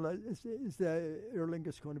terminal is the Aer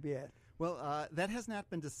Lingus going to be at? Well, that has not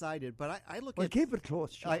been decided, but I look at... keep it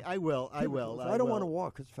close, John. I will. I don't want to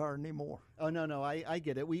walk as far anymore. Oh, no, I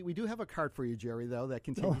get it. We do have a card for you, Jerry, though, that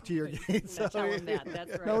can take you to your gate. So. Tell him that.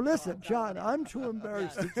 That's right. Now, listen, John, I'm too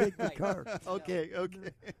embarrassed to take the card. Okay.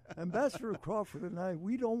 Ambassador Crawford and I,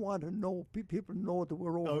 we don't want to know, people know that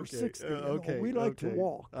we're over 60. We like to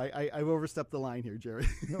walk. I've overstepped the line here, Jerry.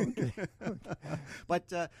 Okay.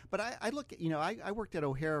 But I look, I worked at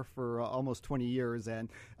O'Hare for almost 20 years, and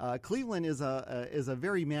Cleveland is a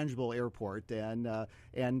very manageable airport, and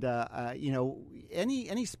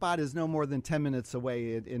any spot is no more than 10 minutes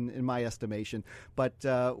away in my estimation. But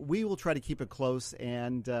we will try to keep it close,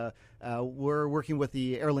 and we're working with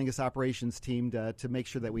the Aer Lingus operations team to make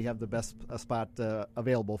sure that we have the best spot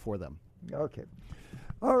available for them. Okay.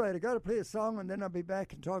 All right, I got to play a song, and then I'll be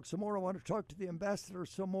back and talk some more. I want to talk to the ambassador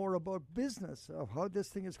some more about business, of how this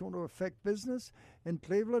thing is going to affect business in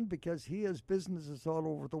Cleveland, because he has businesses all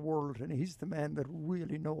over the world, and he's the man that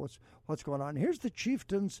really knows what's going on. Here's the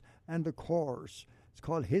Chieftains and the Corrs. It's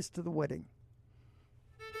called Haste to the Wedding.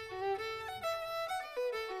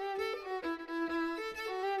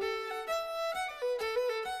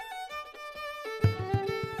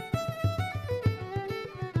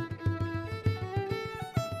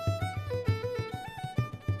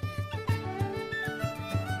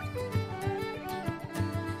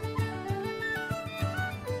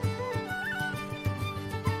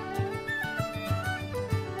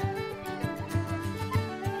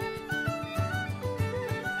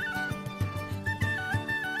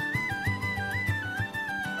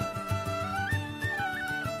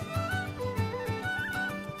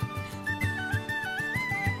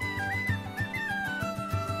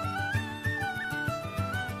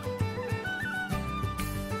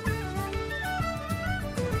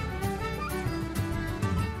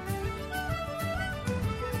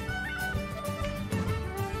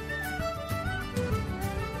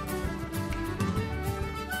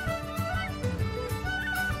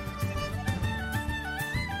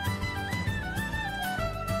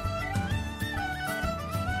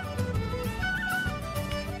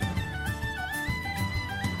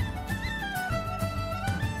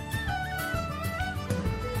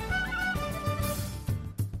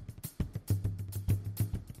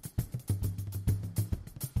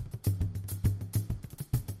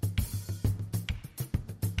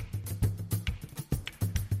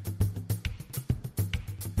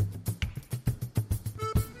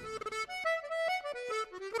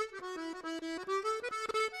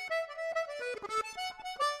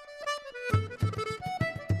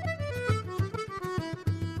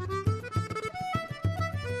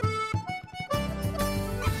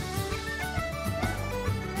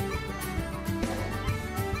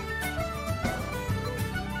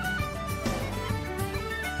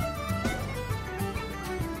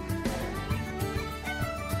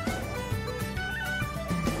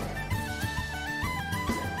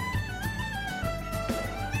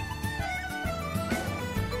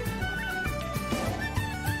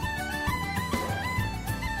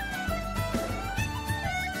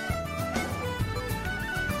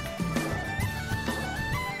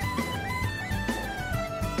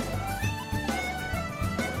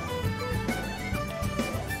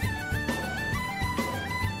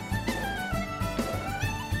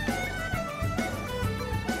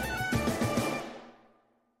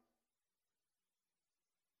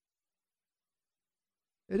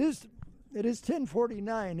 It is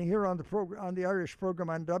 10:49 here on the program, on the Irish program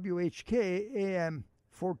on WHK AM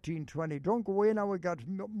 1420. Don't go away now. We got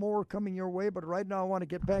more coming your way, but right now I want to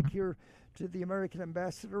get back here to the American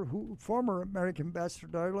ambassador, former American ambassador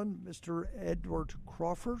to Ireland, Mr. Edward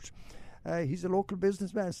Crawford. He's a local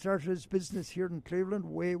businessman. Started his business here in Cleveland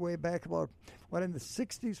way back in the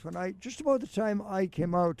 60s, just about the time I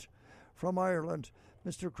came out from Ireland.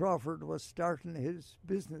 Mr. Crawford was starting his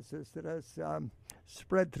businesses that has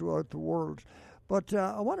spread throughout the world. But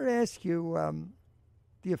I wanted to ask you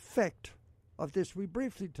the effect of this. We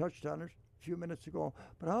briefly touched on it a few minutes ago,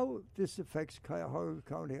 but how this affects Cuyahoga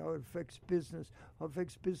County, how it affects business,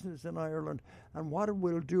 in Ireland, and what it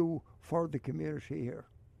will do for the community here.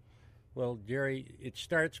 Well, Jerry, it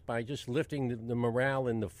starts by just lifting the morale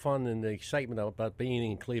and the fun and the excitement about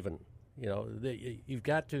being in Cleveland. You know, you've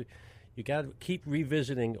got to keep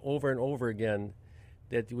revisiting over and over again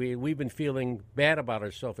that we've been feeling bad about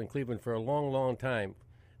ourselves in Cleveland for a long time.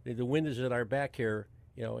 The wind is at our back here,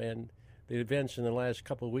 you know, and the events in the last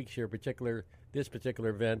couple of weeks here, this particular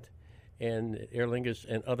event, and Aer Lingus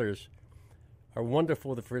and others, are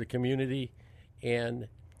wonderful for the community. And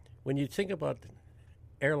when you think about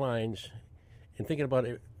airlines and thinking about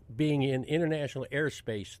it being in international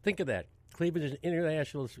airspace, think of that. Cleveland is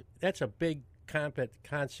international. That's a big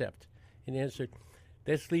concept. In answer,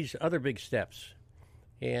 this leads to other big steps.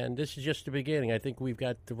 And this is just the beginning. I think we've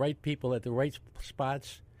got the right people at the right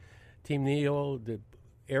spots. Team NEO, the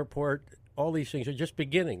airport, all these things are just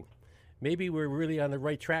beginning. Maybe we're really on the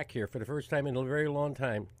right track here for the first time in a very long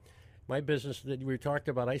time. My business that we talked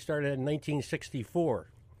about, I started in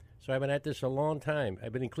 1964. So I've been at this a long time.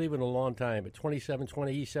 I've been in Cleveland a long time, at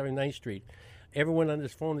 2720 East 79th Street. Everyone on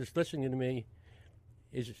this phone that's listening to me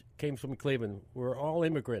came from Cleveland. We're all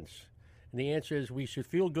immigrants. And the answer is we should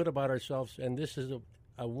feel good about ourselves, and this is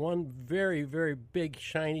a one very, very big,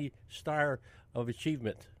 shiny star of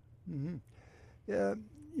achievement. Mm-hmm.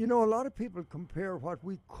 You know, a lot of people compare what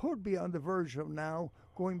we could be on the verge of now,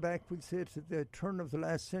 going back, we'd say, to the turn of the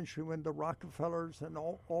last century when the Rockefellers and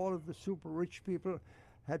all of the super rich people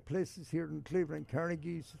had places here in Cleveland,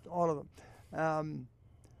 Carnegie's, all of them.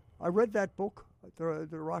 I read that book, the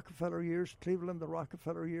Rockefeller Years, Cleveland, the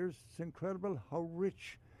Rockefeller Years. It's incredible how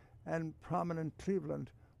rich and prominent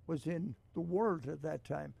Cleveland was in the world at that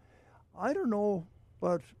time. I don't know,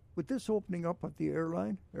 but with this opening up of the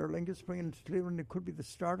airline, Aer Lingus bringing it to Cleveland, it could be the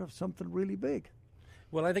start of something really big.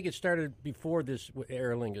 Well, I think it started before this with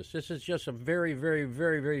Aer Lingus. This is just a very, very,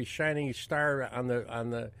 very, very shining star on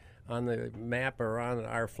the map or on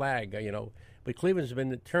our flag, you know. But Cleveland's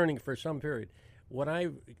been turning for some period. What I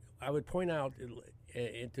would point out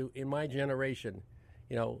in my generation,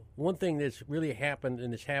 you know, one thing that's really happened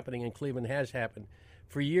and is happening in Cleveland has happened.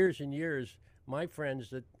 For years and years, my friends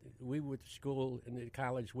that we went to school and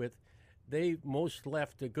college with, they most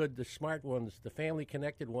left the smart ones, the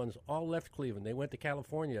family-connected ones, all left Cleveland. They went to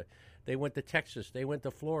California. They went to Texas. They went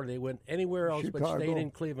to Florida. They went anywhere else Chicago. but stayed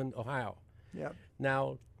in Cleveland, Ohio. Yep.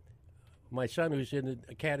 Now, my son, who's in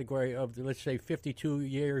the category of, let's say, 52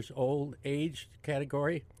 years old age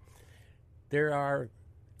category, there are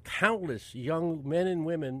countless young men and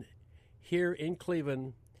women here in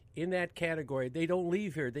Cleveland in that category. They don't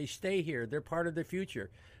leave here. They stay here. They're part of the future.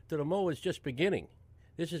 The Mo is just beginning.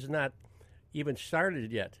 This is not even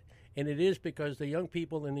started yet. And it is because the young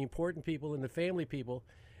people and the important people and the family people,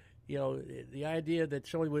 you know, the idea that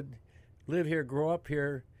somebody would live here, grow up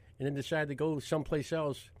here, and then decide to go someplace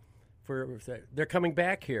else, they're coming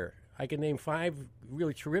back here. I can name 5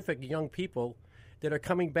 really terrific young people that are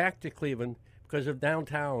coming back to Cleveland because of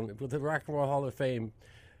downtown, with the Rock and Roll Hall of Fame,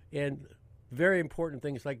 and very important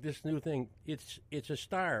things like this new thing. It's a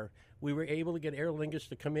star. We were able to get Aer Lingus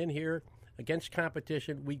to come in here against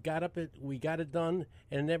competition. We got it done,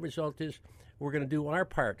 and the net result is we're going to do our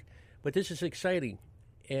part. But this is exciting,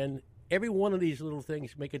 and every one of these little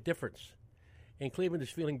things make a difference. And Cleveland is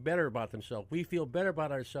feeling better about themselves. We feel better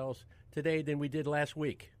about ourselves today than we did last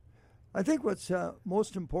week. I think what's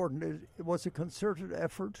most important is it was a concerted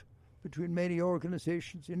effort between many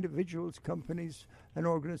organizations, individuals, companies, and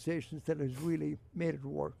organizations that has really made it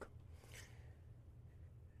work.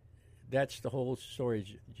 That's the whole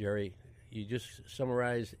story, Jerry. You just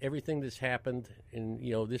summarized everything that's happened in,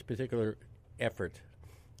 you know, this particular effort.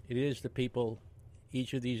 It is the people,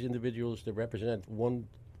 each of these individuals that represent one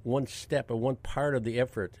step or one part of the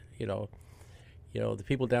effort. You know, the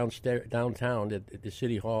people downtown at the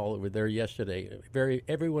City Hall were there yesterday.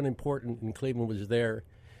 Everyone important in Cleveland was there,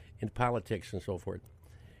 in politics and so forth.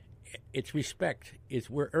 It's respect.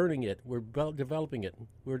 We're earning it. We're developing it.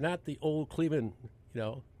 We're not the old Cleveland, you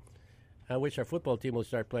know. I wish our football team would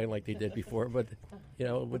start playing like they did before, but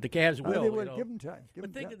but the Cavs will. They will. Give them time.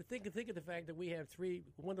 Think of the fact that we have 3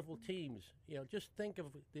 wonderful teams. Just think of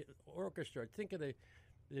the orchestra. Think of the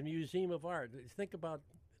Museum of Art. Think about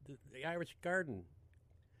the Irish Garden.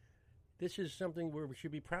 This is something where we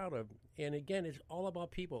should be proud of. And again, it's all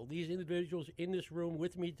about people. These individuals in this room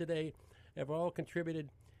with me today have all contributed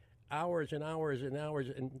hours and hours and hours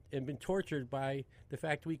and been tortured by the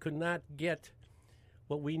fact we could not get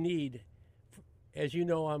what we need. As you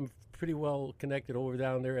know, I'm pretty well connected over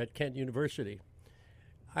down there at Kent University.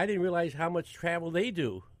 I didn't realize how much travel they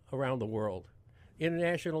do around the world.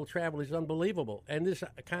 International travel is unbelievable. And this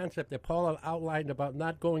concept that Paula outlined about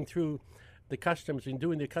not going through the customs and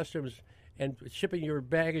doing the customs and shipping your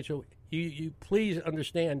baggage, you please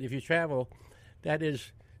understand, if you travel, that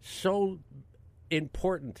is so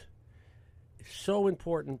important. So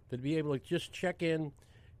important to be able to just check in,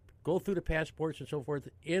 go through the passports and so forth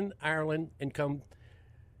in Ireland and come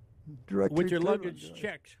directly with your luggage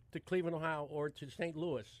checked to Cleveland, Ohio, or to St.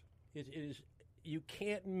 Louis. It is, you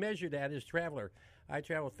can't measure that as a traveler. I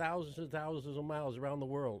travel thousands and thousands of miles around the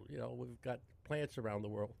world. We've got plants around the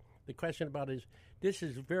world. The question about this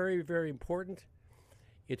is very, very important.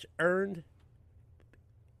 It's earned,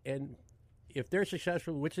 and if they're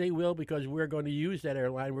successful, which they will, because we're going to use that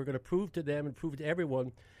airline, we're going to prove to them and prove to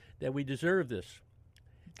everyone that we deserve this.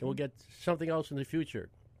 And we'll get something else in the future.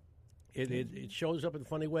 It shows up in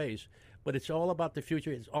funny ways, but it's all about the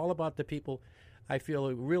future. It's all about the people. I feel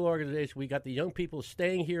a real organization. We got the young people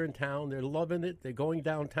staying here in town. They're loving it. They're going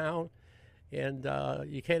downtown, and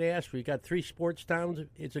you can't ask. We got 3 sports towns.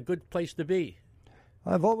 It's a good place to be.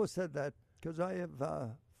 I've always said that because I have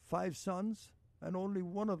 5 sons, and only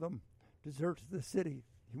one of them deserted the city.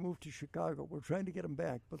 He moved to Chicago. We're trying to get him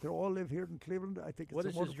back, but they all live here in Cleveland. I think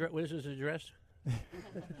it's what is his address?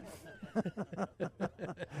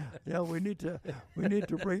 Yeah, we need to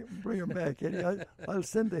bring him back. I'll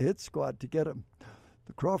send the hit squad to get him,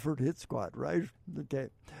 the Crawford hit squad, right? Okay,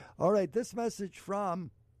 all right. This message from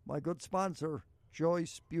my good sponsor,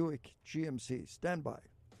 Joyce Buick GMC. Stand by.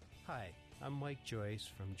 Hi, I'm Mike Joyce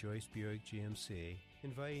from Joyce Buick GMC,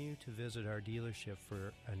 inviting you to visit our dealership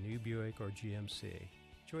for a new Buick or GMC.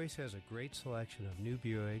 Joyce has a great selection of new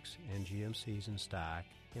Buicks and GMCs in stock,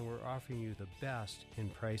 and we're offering you the best in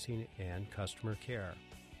pricing and customer care.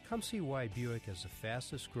 Come see why Buick is the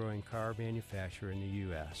fastest growing car manufacturer in the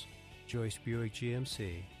U.S. Joyce Buick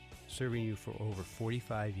GMC, serving you for over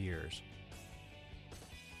 45 years.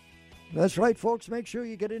 That's right, folks. Make sure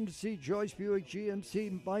you get in to see Joyce Buick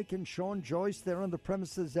GMC. Mike and Sean Joyce, they're on the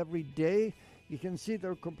premises every day. You can see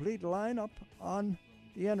their complete lineup on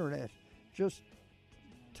the internet. Just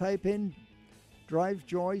type in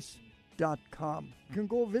drivejoyce.com. You can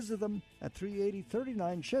go visit them at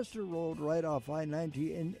 38039 Chester Road, right off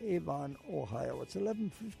I-90 in Avon, Ohio. It's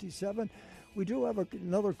 11:57. We do have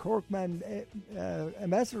another Corkman.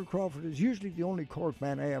 Ambassador Crawford is usually the only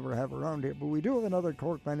Corkman I ever have around here, but we do have another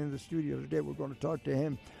Corkman in the studio today. We're going to talk to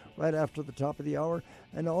him right after the top of the hour.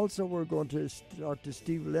 And also we're going to talk to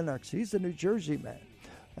Steve Lennox. He's a New Jersey man,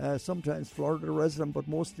 sometimes Florida resident, but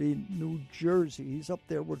mostly New Jersey. He's up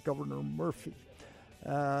there with Governor Murphy.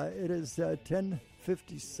 It is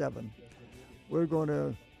 10:57. We're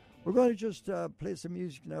going to just play some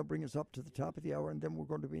music now, bring us up to the top of the hour, and then we're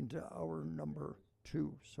going to be into hour number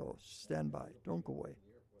 2. So stand by. Don't go away.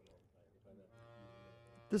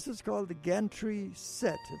 This is called the Gantry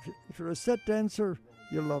Set. If you're a set dancer,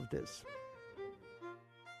 you'll love this.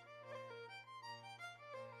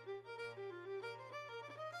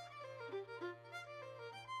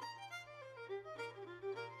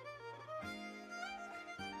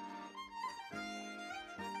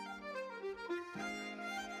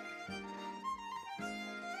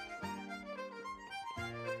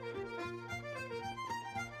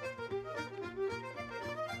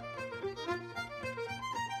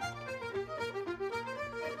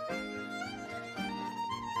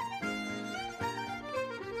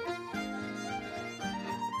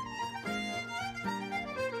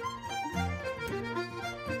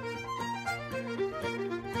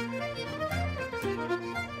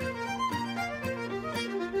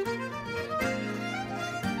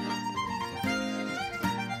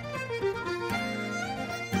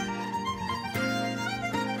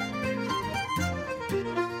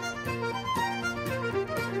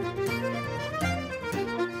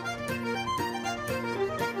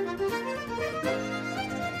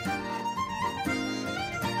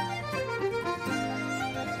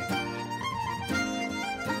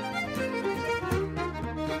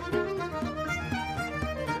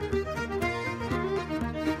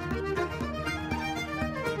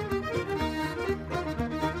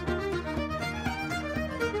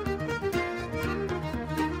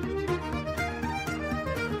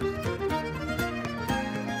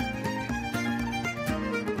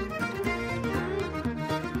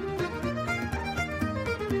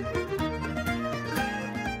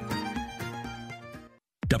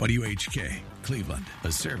 WHK, Cleveland,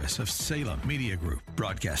 a service of Salem Media Group,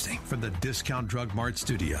 broadcasting from the Discount Drug Mart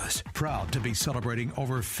Studios. Proud to be celebrating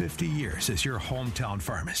over 50 years as your hometown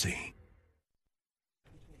pharmacy.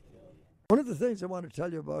 One of the things I want to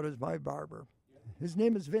tell you about is my barber. His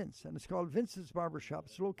name is Vince, and it's called Vince's Barbershop.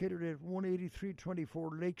 It's located at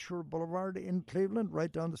 18324 Lakeshore Boulevard in Cleveland,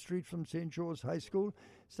 right down the street from St. Joe's High School.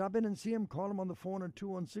 Stop in and see him. Call him on the phone at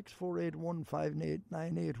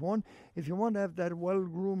 216-481-5981. If you want to have that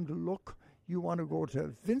well-groomed look, you want to go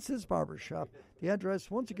to Vince's Barbershop. The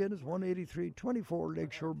address, once again, is 18324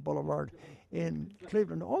 Lakeshore Boulevard in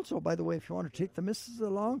Cleveland. Also, by the way, if you want to take the missus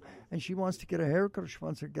along and she wants to get a haircut or she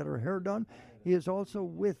wants to get her hair done, he is also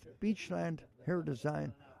with Beachland Hair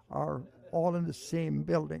Design, are all in the same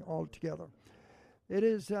building all together. It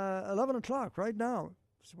is 11 o'clock right now,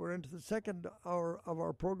 so we're into the second hour of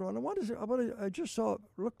our program. And I just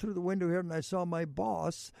looked through the window here and I saw my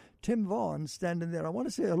boss, Tim Vaughan, standing there. I want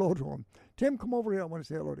to say hello to him. Tim, come over here. I want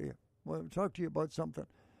to say hello to you. I want to talk to you about something.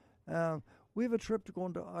 We have a trip to go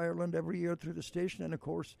into Ireland every year through the station, and of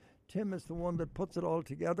course, Tim is the one that puts it all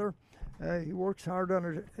together. He works hard on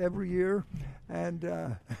it every year, and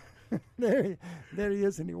there he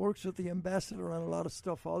is, and he works with the ambassador on a lot of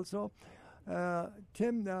stuff also.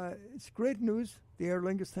 Tim, it's great news, the Aer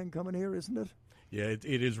Lingus thing coming here, isn't it? Yeah, it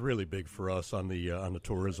is really big for us on the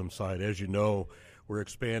tourism side. As you know, we're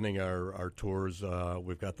expanding our tours.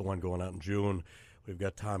 We've got the one going out in June. We've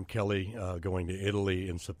got Tom Kelly going to Italy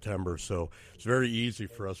in September. So it's very easy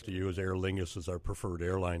for us to use Aer Lingus as our preferred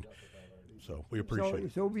airline. So we appreciate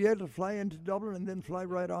it. So we'll be able to fly into Dublin and then fly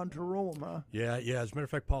right on to Rome, huh? Yeah. As a matter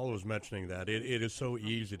of fact, Paula was mentioning that. It is so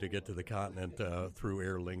easy to get to the continent through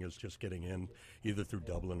Aer Lingus, just getting in either through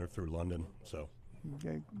Dublin or through London. So.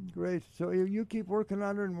 Okay, great. So you keep working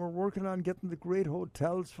on it, and we're working on getting the great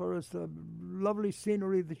hotels for us, the lovely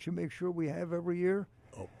scenery that you make sure we have every year.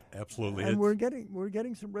 Oh, absolutely. And we're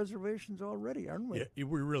getting some reservations already, aren't we? Yeah,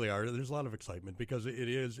 we really are. There's a lot of excitement because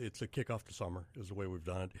it's a kickoff to summer is the way we've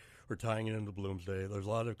done it. We're tying it into Bloomsday. There's a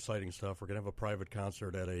lot of exciting stuff. We're going to have a private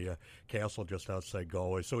concert at a castle just outside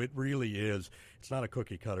Galway. So it really is. It's not a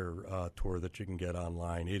cookie cutter tour that you can get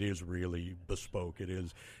online. It is really bespoke. It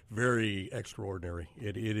is very extraordinary.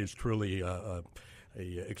 It is truly a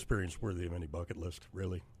experience worthy of any bucket list,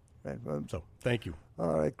 really. Right. Well, so thank you.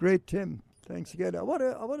 All right, great, Tim. Thanks again. I want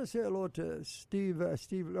to say hello to Steve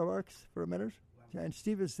Larks for a minute. And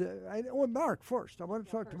Steve is Mark first. I want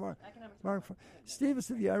to talk to Mark. Steve is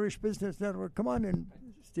to the Irish Business Network. Come on in,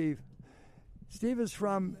 Steve. Steve is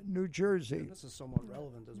from New Jersey. This is somewhat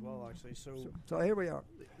relevant as well, actually. So here we are.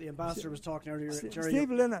 The ambassador was talking earlier. Jerry,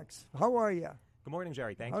 Steve Lennox, how are you? Good morning,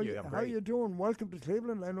 Jerry. Thank you. I'm How are you doing? Welcome to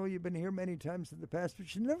Cleveland. I know you've been here many times in the past,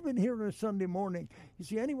 but you've never been here on a Sunday morning. You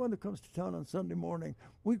see, anyone that comes to town on Sunday morning,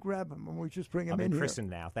 we grab them and we just bring them in here. I'm christened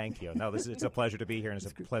now. Thank you. No, it's a pleasure to be here, and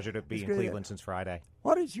it's a pleasure to be in Cleveland since Friday.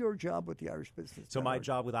 What is your job with the Irish Business So Network? my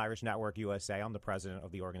job with Irish Network USA, I'm the president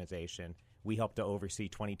of the organization. We help to oversee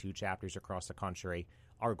 22 chapters across the country.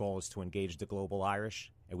 Our goal is to engage the global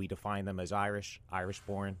Irish, and we define them as Irish,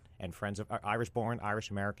 Irish-born, and Irish-born,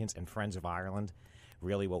 Irish Americans, and friends of Ireland.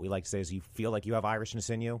 Really, what we like to say is you feel like you have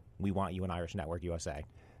Irishness in you, we want you in Irish Network USA.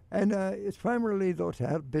 And it's primarily, though, to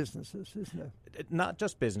help businesses, isn't it? Not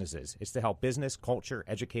just businesses. It's to help business, culture,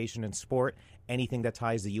 education, and sport. Anything that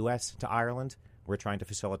ties the U.S. to Ireland, we're trying to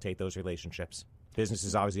facilitate those relationships. Business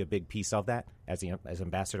is obviously a big piece of that, as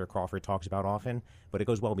Ambassador Crawford talks about often, but it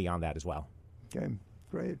goes well beyond that as well. Okay,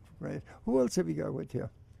 great. Who else have you got with you?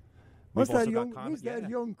 Who's that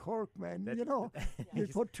young Cork man? You know, you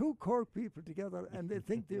put two Cork people together and they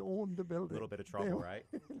think they own the building. A little bit of trouble, right?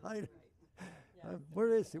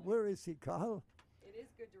 Where is he? Cathal? It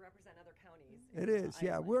is good to represent other counties. It is,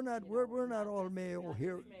 yeah. We're not all Mayo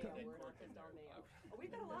here.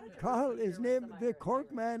 Cathal is named the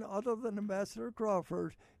Cork man, other than Ambassador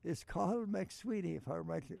Crawford, is Cathal McSweeney, if I'm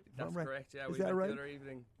right. That's correct. Yeah, is we that met right? the other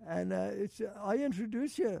evening. And I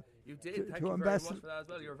introduced you. You did. Thank to you Ambassador. very much for that as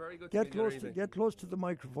well. You were very good to me the other evening. Get close to the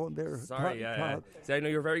microphone there. Sorry, I know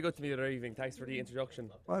you were very good to me the other evening. Thanks for the introduction.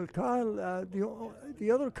 Well, Cathal,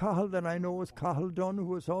 the other Cathal that I know is Cathal Dunn, who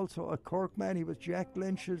was also a Cork man. He was Jack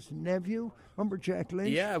Lynch's nephew. Remember Jack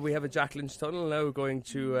Lynch? Yeah, we have a Jack Lynch tunnel now going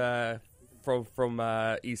to from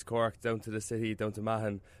East Cork down to the city, down to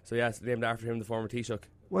Mahon. So yeah, it's named after him, the former Taoiseach.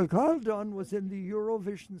 Well, Cathal Dunn was in the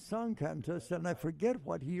Eurovision Song Contest, and I forget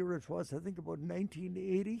what year it was. I think about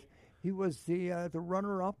 1980. He was the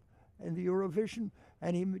runner-up in the Eurovision,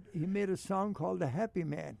 and he made a song called "The Happy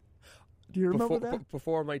Man." Do you remember that?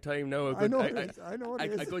 Before my time, no. I know it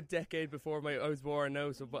is. A good decade before I was born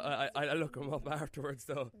now, so but I look him up afterwards,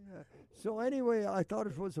 though. Yeah. So anyway, I thought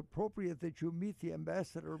it was appropriate that you meet the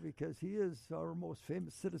ambassador because he is our most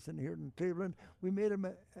famous citizen here in Cleveland. We made him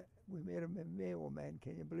a Mayo man.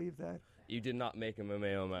 Can you believe that? You did not make him a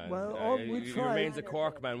Mayo man. Well, we he tried. remains a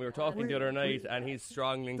Cork man. We were talking the other night, and he's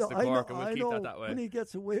strong links to Cork, and we'll keep that that way. When he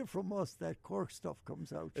gets away from us, that Cork stuff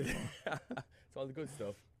comes out. You know? It's all the good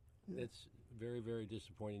stuff. It's very, very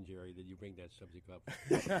disappointing, Jerry, that you bring that subject up.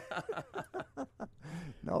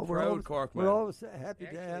 No, we're always happy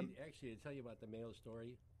to have. Actually, to tell you about the Mayo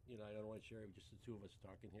story, I don't want to share it, just the two of us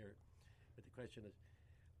talking here. But the question is,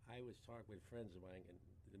 I was talking with friends of mine, and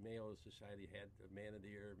the Mayo Society had the Man of the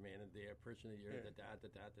Year, Person of the Year,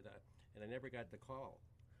 and I never got the call.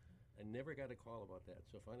 I never got a call about that.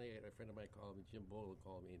 So finally, I had a friend of mine call me, Jim Boland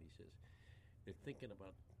called me, and he says, they're thinking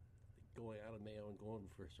about going out of Mayo and going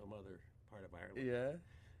for some other part of Ireland. Yeah.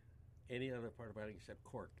 Any other part of Ireland except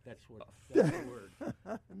Cork. That's the word.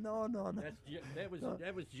 No.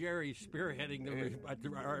 That was Jerry spearheading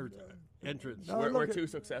our entrance. No, we're too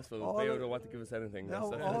successful. They don't want to give us anything.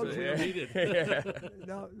 No, that's needed.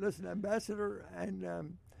 Now, listen, Ambassador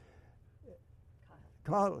and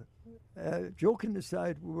Carl, joking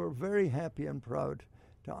aside, we were very happy and proud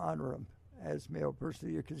to honour him as Mayo Person of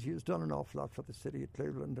the Year because he has done an awful lot for the city of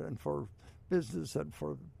Cleveland and for business and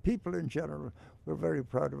for people in general. We're very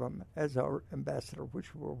proud of him as our ambassador,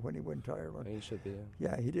 which we were when he went to Ireland. He should be.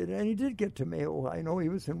 Yeah, he did, and he did get to Mayo. I know he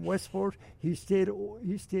was in Westport. He stayed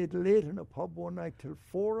late in a pub one night till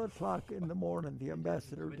 4 o'clock in the morning. The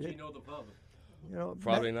ambassador did. Did you know the pub?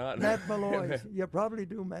 Probably not. Matt Malloy's. You probably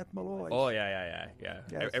do Matt Malloy's. Oh, yeah.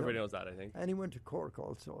 Everybody knows that, I think. And he went to Cork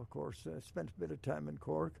also, of course. Spent a bit of time in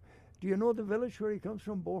Cork. Do you know the village where he comes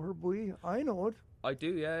from, Boherbue? I know it. I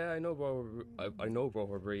do, yeah. I know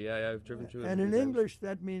Boherbue. Yeah, I've driven through it. And in English,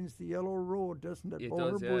 that means the yellow road, doesn't it? It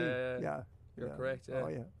Boherbue. does, yeah. You're correct, yeah. Oh,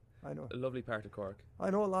 yeah. I know. A lovely part of Cork. I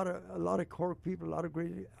know a lot of Cork people, a lot of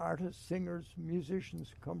great artists, singers,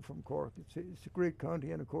 musicians come from Cork. It's a great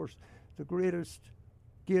county, and of course, the greatest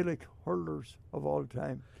Gaelic hurlers of all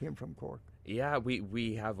time came from Cork. Yeah,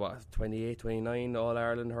 we have 28, 29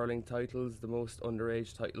 All-Ireland hurling titles, the most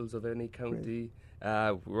underage titles of any county.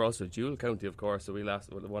 We're also a dual county, of course, so we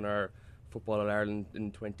won our Football All-Ireland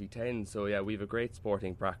in 2010. So yeah, we have a great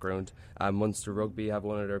sporting background. Munster Rugby have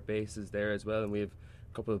one of their bases there as well, and we have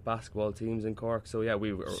a couple of basketball teams in Cork. So yeah, we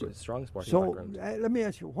have a strong sporting background. So let me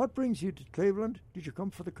ask you, what brings you to Cleveland? Did you come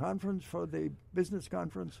for the conference, for the business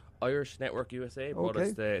conference? Irish Network USA brought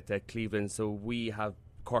us to Cleveland. So we have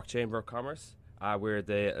Cork Chamber of Commerce. We're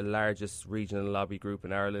the largest regional lobby group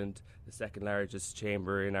in Ireland, the second largest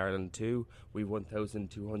chamber in Ireland too. We have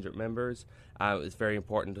 1,200 members. It's very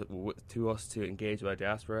important to us to engage with our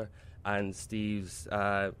diaspora, and Steve's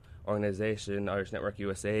organisation, Irish Network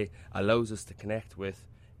USA, allows us to connect with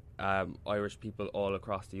Irish people all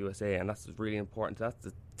across the USA, and that's really important. That's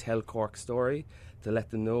to tell Cork's story, to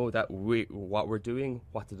let them know that what we're doing,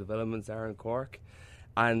 what the developments are in Cork,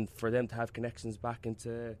 and for them to have connections back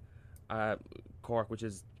into Cork, which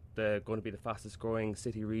is going to be the fastest growing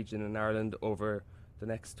city region in Ireland over the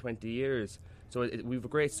next 20 years. So we have a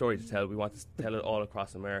great story to tell. We want to tell it all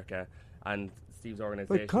across America, and Steve's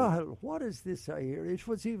organisation. But Cathal, what is this I hear? It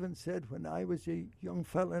was even said when I was a young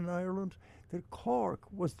fella in Ireland that Cork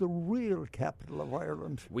was the real capital of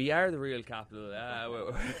Ireland. We are the real capital.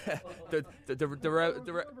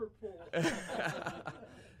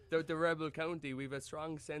 The rebel county. We've a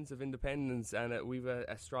strong sense of independence, and we've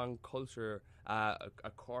a strong culture, a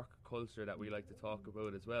Cork culture that we like to talk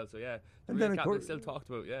about as well. So yeah, the real capital is still talked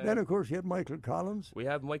about. Yeah. Then of course you had Michael Collins. We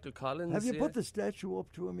have Michael Collins. Have you put the statue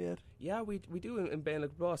up to him yet? Yeah, we do in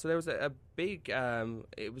Bainlack. So there was a big.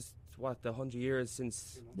 It was the 100 years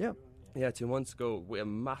since. Yeah. Yeah, 2 months ago, we had a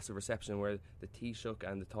massive reception where the Taoiseach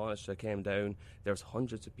and the Taoiseach came down. There was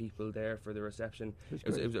hundreds of people there for the reception. It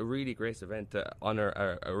was a really great event to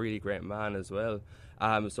honour a really great man as well.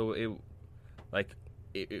 So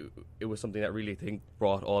it was something that really, I think,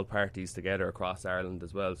 brought all parties together across Ireland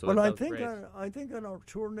as well. So well, I think on our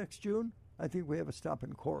tour next June, I think we have a stop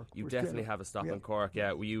in Cork. You definitely have a stop in Cork,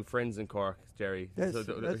 yeah. We have friends in Cork, Jerry. Yes, so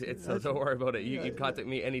don't worry about it. You contact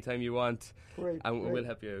me anytime you want, and we'll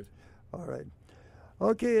help you out. All right.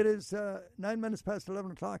 Okay, it is 9 minutes past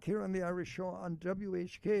 11 o'clock here on the Irish Show on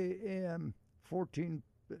WHK AM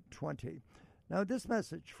 1420. Now, this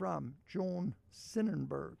message from Joan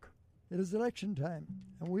Sinnenberg. It is election time,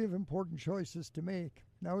 and we have important choices to make.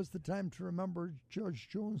 Now is the time to remember Judge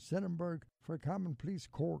Joan Sinnenberg for Common Pleas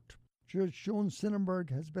Court. Judge Joan Sinnenberg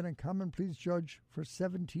has been a Common Pleas judge for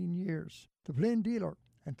 17 years. The Plain Dealer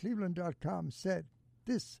and Cleveland.com said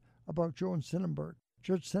this about Joan Sinnenberg.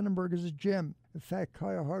 Judge Sinnenberg is a gem. In fact,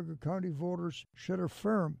 Cuyahoga County voters should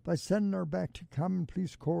affirm by sending her back to Common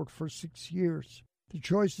Pleas Court for 6 years. The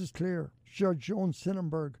choice is clear. Judge Joan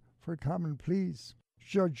Sinnenberg for Common Pleas.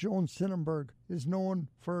 Judge Joan Sinnenberg is known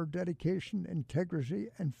for her dedication, integrity,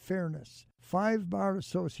 and fairness. 5 bar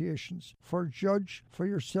associations for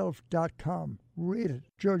JudgeForYourself.com rated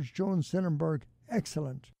Judge Joan Sinnenberg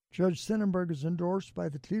excellent. Judge Sinnenberg is endorsed by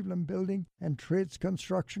the Cleveland Building and Trades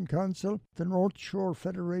Construction Council, the North Shore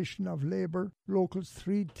Federation of Labour, Locals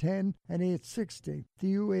 310 and 860,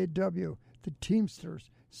 the UAW, the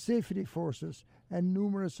Teamsters, Safety Forces, and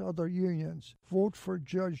numerous other unions. Vote for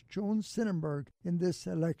Judge Joan Sinnenberg in this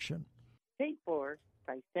election. Paid for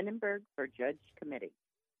by Sinnenberg for Judge Committee.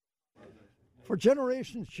 For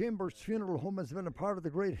generations, Chambers Funeral Home has been a part of the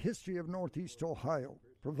great history of Northeast Ohio,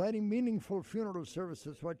 providing meaningful funeral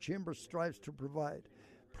services what Chambers strives to provide.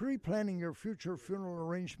 Pre-planning your future funeral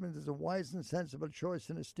arrangement is a wise and sensible choice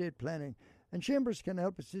in estate planning, and Chambers can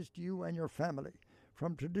help assist you and your family.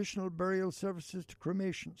 From traditional burial services to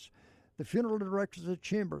cremations, the funeral directors at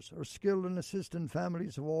Chambers are skilled in assisting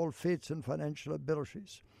families of all faiths and financial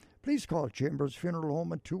abilities. Please call Chambers Funeral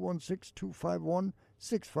Home at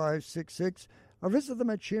 216-251-6566 or visit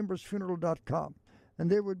them at chambersfuneral.com,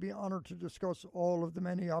 and they would be honored to discuss all of the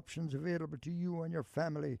many options available to you and your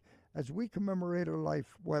family as we commemorate a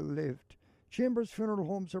life well lived. Chambers Funeral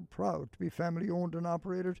Homes are proud to be family-owned and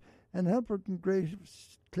operated and helped great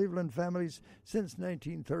Cleveland families since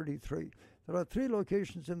 1933. There are 3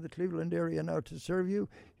 locations in the Cleveland area now to serve you.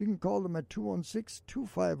 You can call them at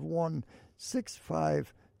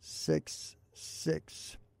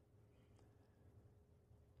 216-251-6566.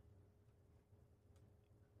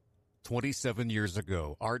 27 years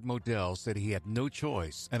ago, Art Modell said he had no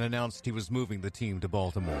choice and announced he was moving the team to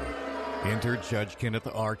Baltimore. Enter Judge Kenneth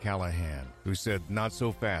R. Callahan, who said, "Not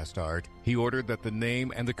so fast, Art." He ordered that the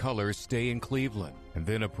name and the colors stay in Cleveland, and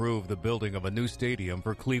then approved the building of a new stadium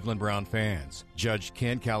for Cleveland Brown fans. Judge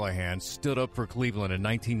Ken Callahan stood up for Cleveland in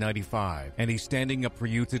 1995, and he's standing up for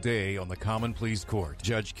you today on the Common Pleas Court.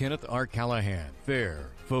 Judge Kenneth R. Callahan,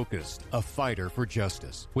 fair, focused, a fighter for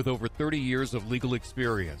justice. With over 30 years of legal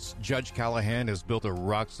experience, Judge Callahan has built a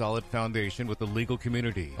rock-solid foundation with the legal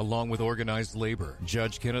community, along with organized labor.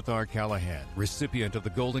 Judge Kenneth R. Callahan, recipient of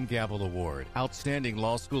the Golden Gavel Award, outstanding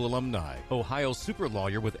law school alumni, Ohio super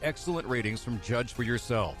lawyer with excellent ratings from Judge for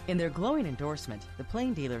Yourself. In their glowing endorsement, the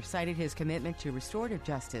Plain Dealer cited his commitment to restorative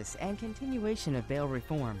justice and continuation of bail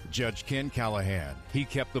reform. Judge Ken Callahan, he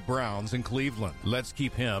kept the Browns in Cleveland. Let's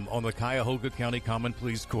keep him on the Cuyahoga County Common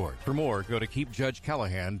Pleas Court. For more, go to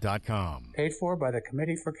keepjudgecallahan.com. Paid for by the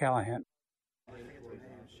Committee for Callahan.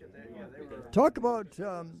 Talk about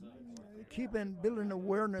building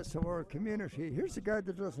awareness of our community. Here's a guy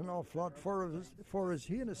that does an awful lot for us.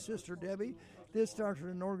 He and his sister Debbie, they started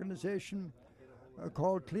an organization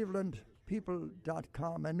called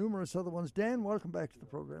ClevelandPeople.com and numerous other ones. Dan, welcome back to the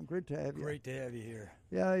program. Great to have you. Great to have you here.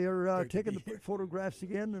 Yeah, you're taking the photographs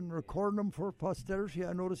again and recording them for posterity.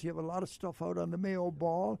 I notice you have a lot of stuff out on the Mayo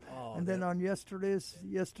Ball, and then on yesterday's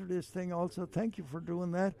thing also. Thank you for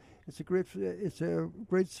doing that. It's a great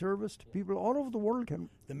service to people all over the world.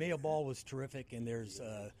 The Mayo Ball was terrific, and there's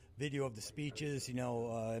a video of the speeches.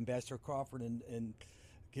 Ambassador Crawford and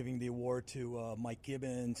giving the award to Mike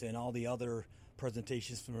Gibbons and all the other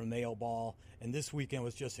presentations from the Mayo Ball, and this weekend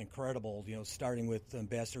was just incredible, starting with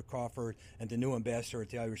Ambassador Crawford and the new ambassador at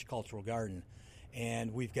the Irish Cultural Garden.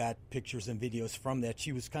 And we've got pictures and videos from that.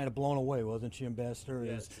 She was kind of blown away, wasn't she, Ambassador?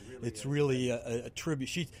 Yes, it's really a tribute.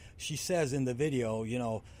 She says in the video,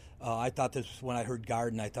 I thought this, when I heard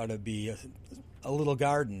garden, I thought it would be a little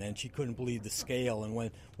garden, and she couldn't believe the scale.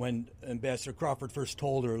 And when Ambassador Crawford first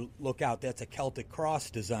told her, look out, that's a Celtic cross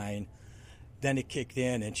design, then it kicked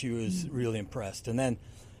in, and she was really impressed. And then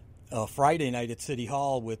Friday night at City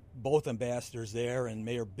Hall with both ambassadors there, and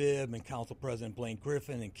Mayor Bibb and Council President Blaine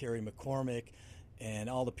Griffin and Kerry McCormick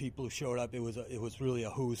and all the people who showed up, it was really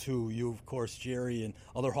a who's who. You, of course, Jerry, and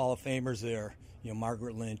other Hall of Famers there,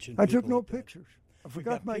 Margaret Lynch. And I took no pictures. I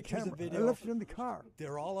forgot my camera. I left it in the car.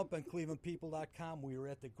 They're all up on ClevelandPeople.com. We were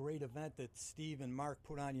at the great event that Steve and Mark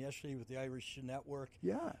put on yesterday with the Irish Network.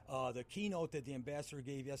 Yeah. The keynote that the ambassador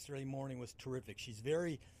gave yesterday morning was terrific. She's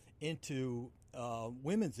very into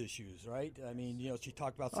women's issues, right? I mean, she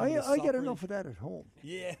talked about some of the suffering. I get enough of that at home.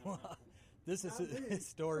 Yeah, well, this is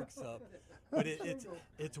historic stuff. But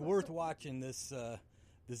it's worth watching this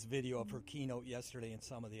video of her keynote yesterday and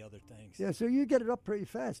some of the other things. Yeah, so you get it up pretty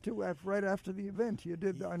fast, too, right after the event. You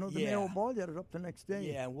did, I know the Mayo Ball, you had it up the next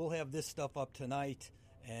day. Yeah, and we'll have this stuff up tonight,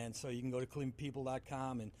 and so you can go to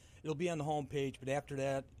ClevelandPeople.com, it'll be on the homepage, but after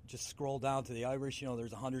that, just scroll down to the Irish. You know,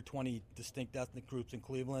 there's 120 distinct ethnic groups in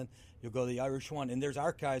Cleveland. You'll go to the Irish one, and there's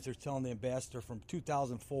archives that are telling the ambassador from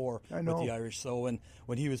 2004 with the Irish. So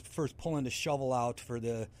when he was first pulling the shovel out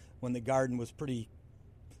when the garden was pretty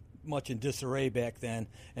much in disarray back then,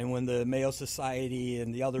 and when the Mayo Society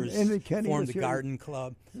and the others formed the Garden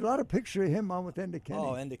Club. There's a lot of picture of him on with Enda Kenny.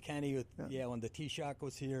 Oh, Enda Kenny, when the Taoiseach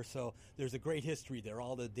was here. So there's a great history there,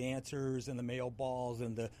 all the dancers and the Mayo Balls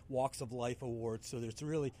and the Walks of Life Awards. So there's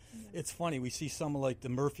really, it's funny, we see some like the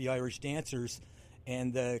Murphy Irish dancers,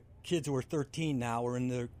 and the kids who are 13 now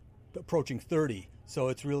are approaching 30. So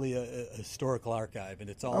it's really a historical archive, and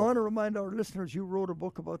it's all. I want to remind our listeners, you wrote a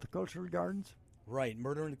book about the cultural gardens. Right,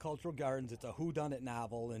 Murder in the Cultural Gardens. It's a whodunit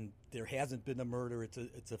novel, and there hasn't been a murder.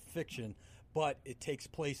 It's a fiction, but it takes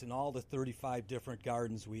place in all the 35 different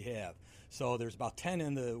gardens we have. So there's about 10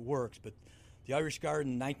 in the works, but the Irish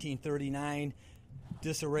Garden, 1939,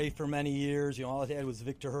 disarray for many years. You know, all it had was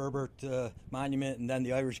Victor Herbert Monument, and then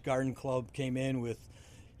the Irish Garden Club came in with,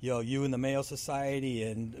 you and the Mayo Society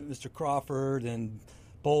and Mr. Crawford and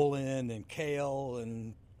Bolin and Kale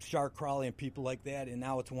and Shark Crawley and people like that, and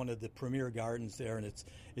now it's one of the premier gardens there, and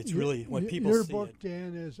it's really, when people your see book, it.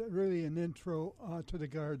 Dan, is really an intro to the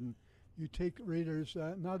garden. You take readers,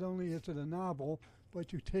 not only is it a novel,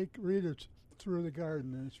 but you take readers through the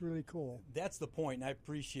garden, and it's really cool. That's the point, and I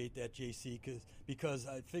appreciate that, JC, because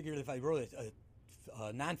I figured if I wrote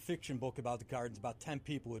a nonfiction book about the gardens, about 10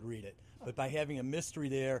 people would read it. But by having a mystery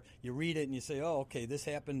there, you read it and you say, oh, okay, this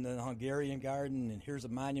happened in the Hungarian garden, and here's a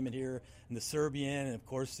monument here, and the Serbian, and of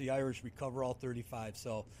course the Irish, we cover all 35.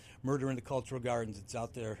 So Murder in the Cultural Gardens, it's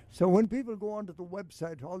out there. So when people go onto the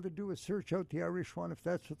website, all they do is search out the Irish one, if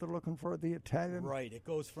that's what they're looking for, the Italian. Right, it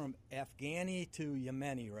goes from Afghani to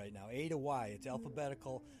Yemeni right now, A to Y. It's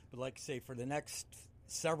alphabetical, but like I say, for the next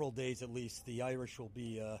several days at least, the Irish will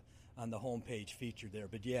be on the homepage featured there.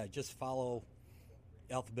 But yeah, just follow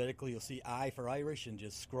alphabetically. You'll see I for Irish, and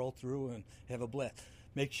just scroll through and have a blast.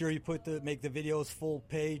 Make sure you make the videos full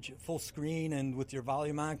page, full screen, and with your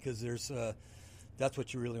volume on, because that's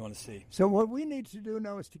what you really want to see. So what we need to do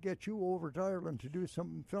now is to get you over to Ireland to do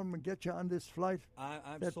some film and get you on this flight.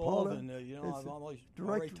 I'm sold, and I'm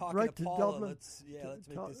already talking to Paula. Dublin. Let's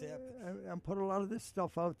make this happen. And put a lot of this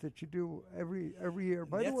stuff out that you do every year.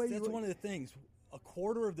 By the way, that's one of the things. A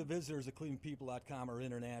quarter of the visitors at ClevelandPeople.com are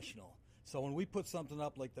international. So when we put something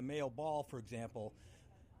up like the Mayo Ball, for example,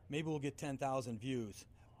 maybe we'll get 10,000 views.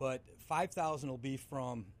 But 5,000 will be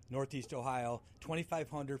from Northeast Ohio,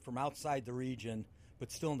 2,500 from outside the region,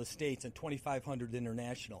 but still in the States, and 2,500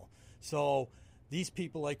 international. So these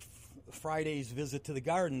people, like Friday's visit to the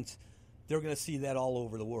gardens, they're going to see that all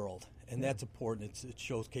over the world. And that's important. It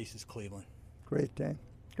showcases Cleveland. Great, Dan.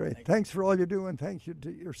 Great. Thanks for all you do, and thank you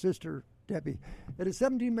to your sister, Debbie. It is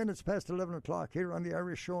 17 minutes past 11 o'clock here on the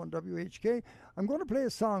Irish Show on WHK. I'm going to play a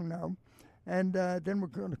song now, and then we're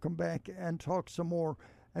going to come back and talk some more.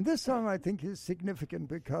 And this song, I think, is significant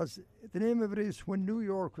because the name of it is When New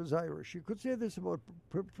York Was Irish. You could say this about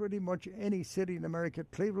pretty much any city in America.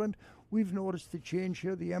 Cleveland, we've noticed the change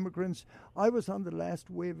here, the immigrants. I was on the last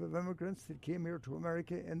wave of immigrants that came here to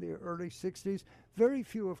America in the early 60s. Very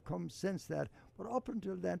few have come since that. But up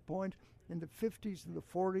until that point, in the 50s and the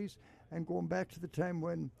 40s, and going back to the time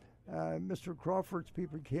when Mr. Crawford's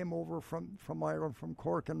people came over from Ireland, from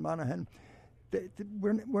Cork and Monaghan,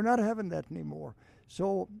 we're not having that anymore.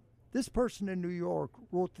 So this person in New York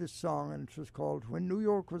wrote this song, and it was called When New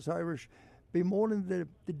York Was Irish, bemoaning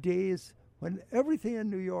the days when everything in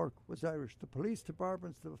New York was Irish. The police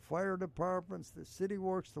departments, the fire departments, the city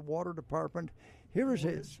works, the water department. Here it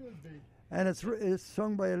is. And it's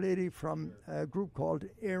sung by a lady from a group called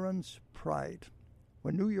Aaron's Pride.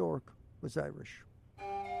 When New York Was Irish.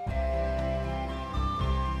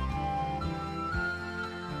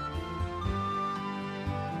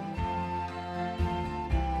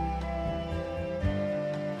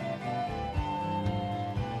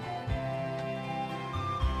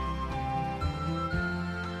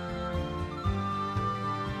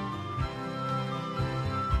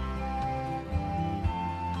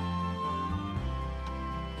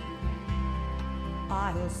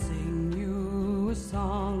 I'll sing you a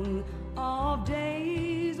song of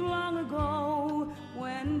days long ago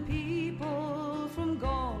when people from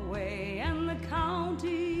Galway and the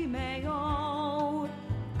county Mayo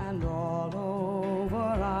and all over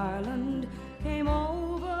Ireland came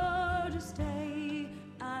over to stay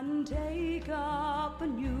and take up a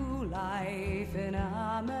new life in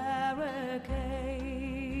America.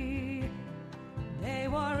 They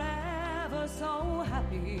were ever so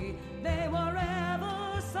happy, they were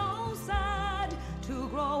ever so sad to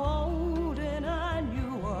grow old in a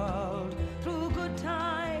new world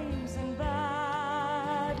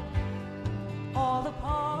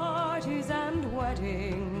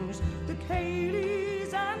weddings, the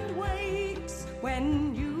Cayleys and wakes,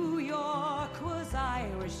 when New York was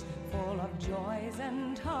Irish, full of joys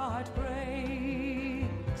and heartbreaks.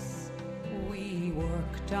 We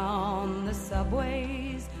worked on the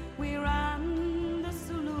subways, we ran the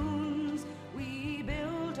saloons, we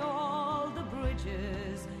built all the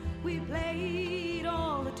bridges, we played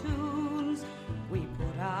all the tunes, we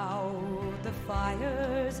put out the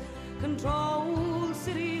fires, controlled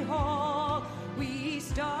City Hall. We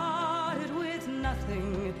started with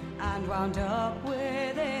nothing and wound up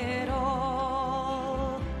with it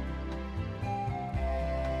all.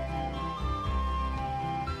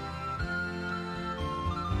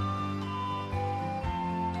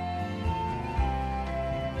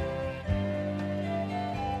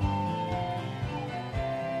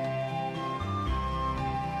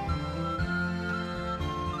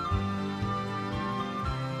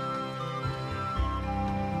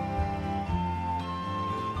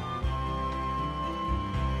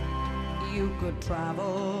 You could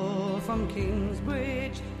travel from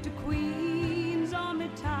Kingsbridge to Queens or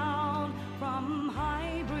Midtown, from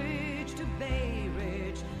High Bridge to Bay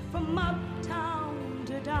Ridge, from uptown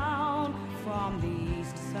to down, from the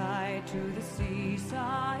east side to the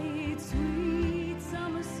seaside, sweet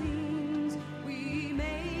summer scenes. We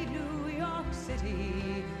made New York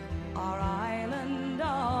City our island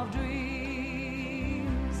of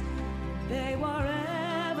dreams. They were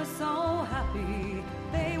ever so happy,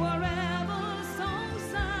 they were ever so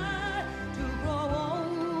sad to grow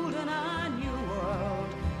old in a new world,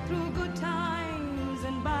 through good times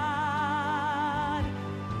and bad.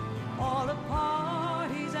 All the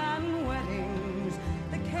parties and weddings,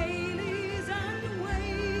 the Cayleys and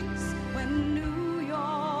wakes, when New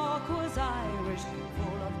York was Irish,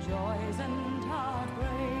 full of joys and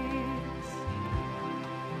heartbreaks.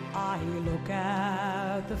 I look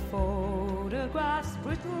at the photographs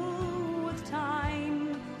brittle with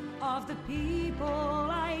time of the people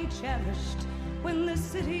I cherished when the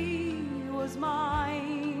city was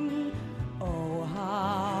mine. Oh,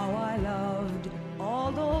 how I loved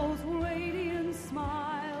all those radiant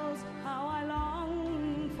smiles, how I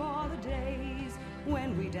longed for the days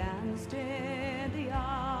when we danced in the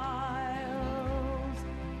aisles.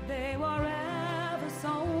 They were ever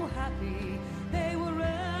so happy, they were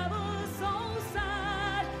ever so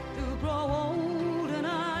sad to grow old in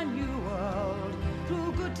a new world,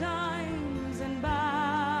 through good times and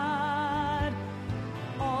bad.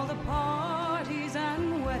 All the parties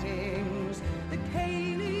and weddings, the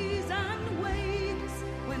Cayleys and wakes,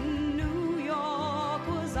 when New York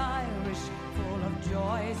was Irish, full of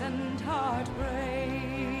joys and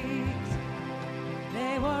heartbreaks.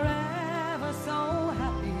 They were ever so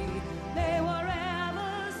happy, they were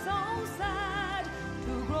ever so sad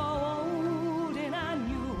to grow old in a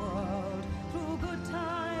new world, through good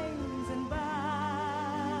times and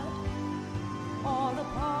bad. All the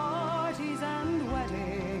parties and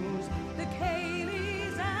weddings, the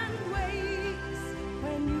Cayleys and wakes,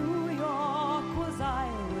 when New York was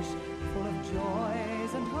Irish, full of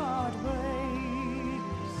joys and heartbreaks.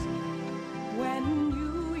 When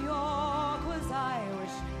New York was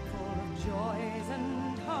Irish, full of joys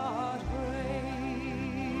and heartbreaks.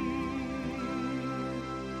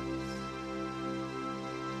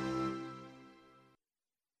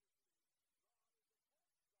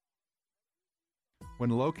 When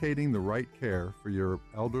locating the right care for your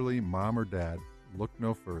elderly mom or dad, look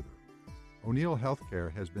no further. O'Neill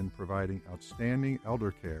Healthcare has been providing outstanding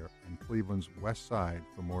elder care in Cleveland's West Side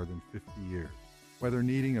for more than 50 years. Whether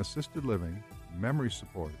needing assisted living, memory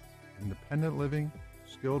support, independent living,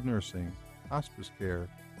 skilled nursing, hospice care,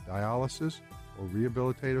 dialysis, or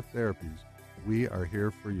rehabilitative therapies, we are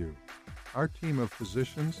here for you. Our team of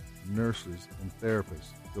physicians, nurses, and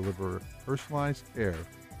therapists deliver personalized care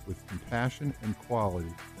with compassion and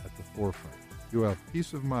quality at the forefront. You have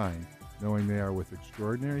peace of mind knowing they are with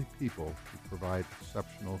extraordinary people who provide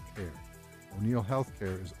exceptional care. O'Neill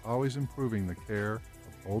Healthcare is always improving the care of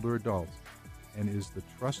older adults and is the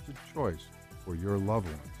trusted choice for your loved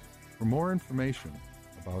ones. For more information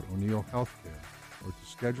about O'Neill Healthcare or to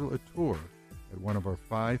schedule a tour at one of our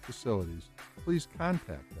 5 facilities, please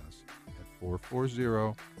contact us at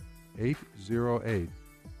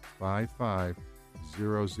 440-808-5500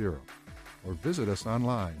 or visit us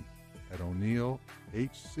online at o'neillhc.com.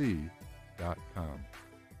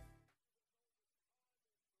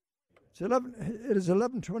 It is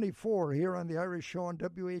 11:24 here on the Irish Show on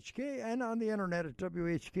WHK and on the internet at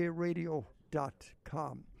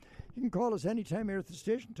whkradio.com. You can call us anytime here at the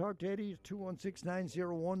station. Talk to Eddie at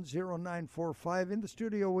 216-901-0945. In the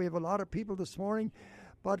studio, we have a lot of people this morning.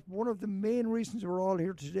 But one of the main reasons we're all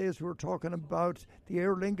here today is we're talking about the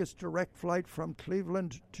Aer Lingus direct flight from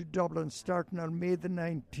Cleveland to Dublin starting on May the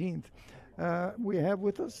 19th. We have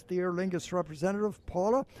with us the Aer Lingus representative,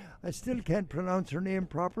 Paula. I still can't pronounce her name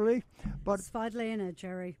properly, but Svadlena,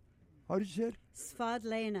 Jerry. How did you say it?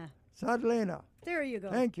 Svadlena. Svadlena. There you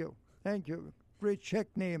go. Thank you. Great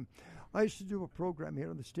Czech name. I used to do a program here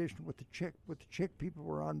on the station with the Czech people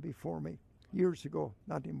were on before me years ago,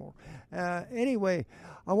 not anymore. Anyway,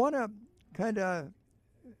 I want to kind of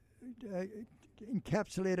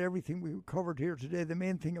encapsulate everything we covered here today. The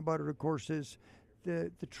main thing about it, of course, is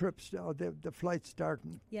the trips, the flight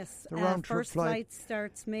starting. Yes, the round trip first flight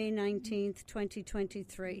starts May 19th,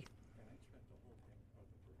 2023.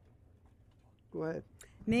 Go ahead.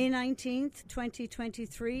 May 19th,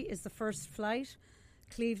 2023 is the first flight,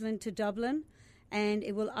 Cleveland to Dublin, and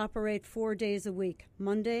it will operate 4 days a week,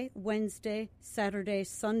 Monday, Wednesday, Saturday,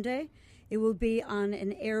 Sunday. It will be on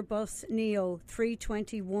an Airbus Neo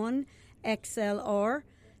 321 XLR,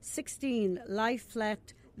 16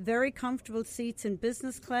 lie-flat, very comfortable seats in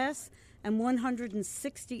business class, and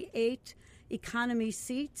 168 economy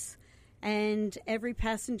seats. And every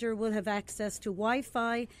passenger will have access to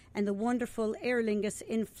Wi-Fi and the wonderful Aer Lingus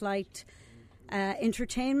in-flight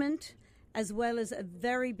entertainment, as well as a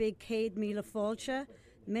very big Céad Míle Fáilte.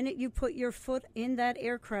 The minute you put your foot in that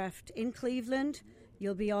aircraft in Cleveland,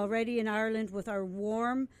 you'll be already in Ireland with our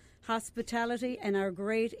warm hospitality and our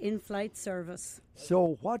great in-flight service.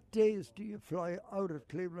 So what days do you fly out of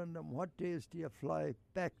Cleveland and what days do you fly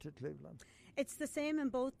back to Cleveland? It's the same in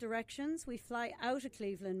both directions. We fly out of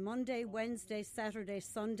Cleveland Monday, Wednesday, Saturday,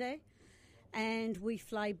 Sunday, and we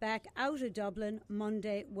fly back out of Dublin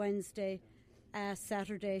Monday, Wednesday,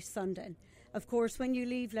 Saturday, Sunday. Of course, when you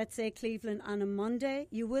leave, let's say, Cleveland on a Monday,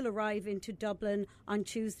 you will arrive into Dublin on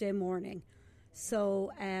Tuesday morning.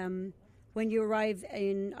 So when you arrive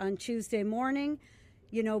on Tuesday morning,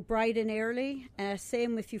 bright and early.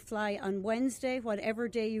 Same if you fly on Wednesday, whatever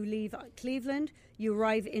day you leave Cleveland, you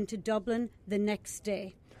arrive into Dublin the next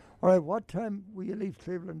day. All right, what time will you leave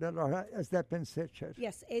Cleveland, or has that been set yet?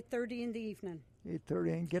 Yes, 8:30 in the evening.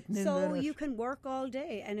 8:30 and getting in So there. you can work all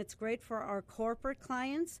day, and it's great for our corporate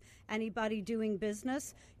clients, anybody doing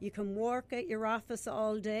business. You can work at your office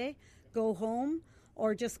all day, go home,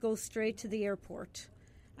 or just go straight to the airport.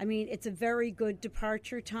 I mean, it's a very good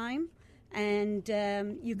departure time. And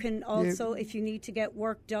you can also, if you need to get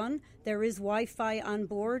work done, there is Wi-Fi on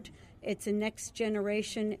board. It's a next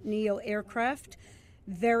generation Neo aircraft,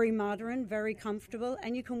 very modern, very comfortable,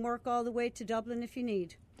 and you can work all the way to Dublin if you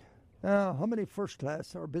need. How many first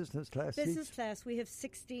class or business class seats? Business class, we have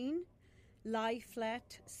 16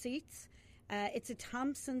 lie-flat seats. It's a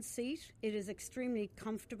Thompson seat. It is extremely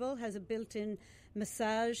comfortable, has a built-in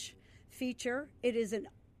massage feature. It is an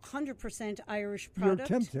 100% Irish product.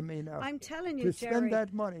 You're tempting me now. I'm telling you, to Jerry. spend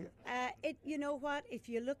that money. You know what? If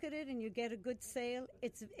you look at it and you get a good sale,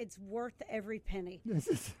 it's worth every penny.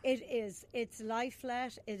 It is. It's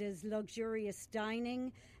lie-flat. It is luxurious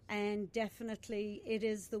dining, and definitely it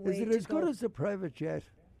is the way to go. Is it as good as a private jet?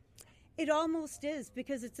 It almost is,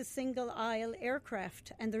 because it's a single-aisle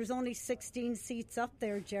aircraft, and there's only 16 seats up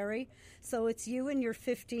there, Jerry. So it's you and your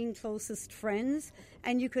 15 closest friends,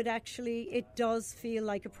 and you could actually, it does feel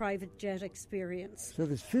like a private jet experience. So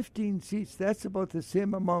there's 15 seats. That's about the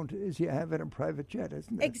same amount as you have in a private jet,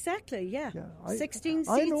 isn't it? Exactly, yeah. 16 seats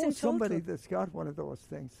I know in somebody total. that's got one of those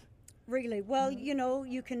things. Really? Well,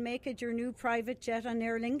 you can make it your new private jet on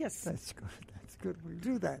Aer Lingus. That's good. Good. We'll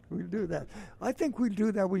do that. I think we'll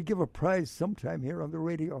do that. We'll give a prize sometime here on the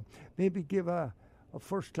radio. Maybe give a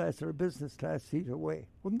first class or a business class seat away.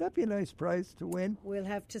 Wouldn't that be a nice prize to win? We'll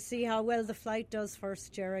have to see how well the flight does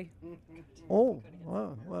first, Jerry. Oh,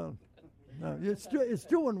 well. No, it's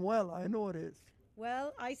doing well. I know it is.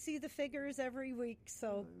 Well, I see the figures every week,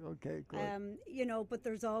 so okay, good. But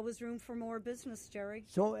there's always room for more business, Jerry.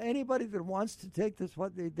 So anybody that wants to take this,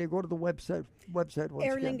 they go to the website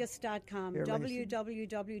airlingus.com,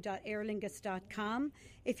 www.airlingus.com.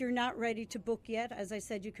 If you're not ready to book yet, as I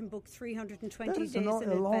said, you can book 320 days in advance.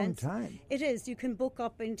 That is a long time. It is. You can book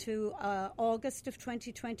up into August of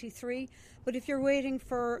 2023. But if you're waiting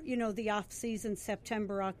for, the off-season,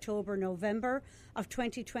 September, October, November of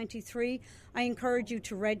 2023, I encourage you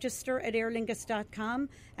to register at airlingus.com.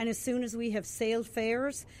 And as soon as we have sale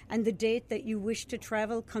fares and the date that you wish to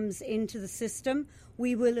travel comes into the system,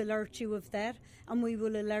 we will alert you of that, and we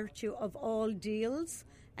will alert you of all deals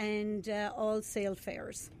and all sale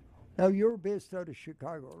fares. Now, you're based out of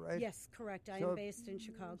Chicago, right? Yes, correct. I am based in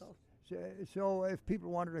Chicago. So if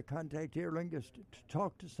people wanted to contact Aer Lingus to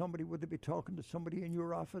talk to somebody, would they be talking to somebody in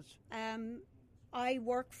your office?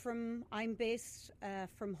 I'm based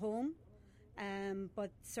from home,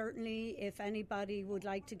 but certainly if anybody would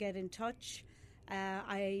like to get in touch,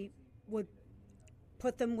 I would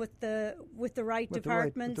put them with the right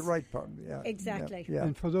departments. The right department, yeah. Exactly. Yeah.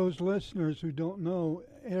 And for those listeners who don't know,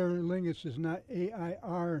 Aer Lingus is not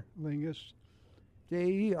AIR Lingus.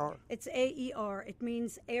 AER. It's AER. It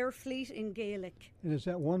means Air Fleet in Gaelic. And is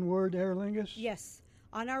that one word, Aer Lingus? Yes.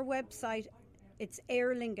 On our website, it's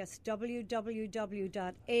Aer Lingus,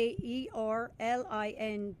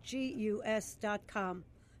 www.aerlingus.com.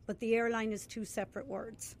 But the airline is 2 separate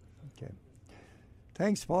words. Okay.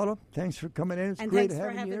 Thanks, Paula. Thanks for coming in. It's and great thanks for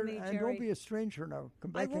having you having here. me, And Jerry. don't be a stranger now.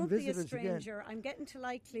 Come back I won't and visit be a us again. stranger. I'm getting to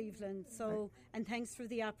like Cleveland. So, and thanks for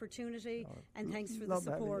the opportunity, and thanks for the Love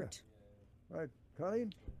having you. support. Right,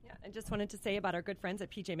 Colleen? Yeah, I just wanted to say about our good friends at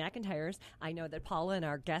PJ McIntyre's. I know that Paula and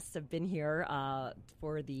our guests have been here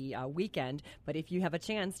for the weekend, but if you have a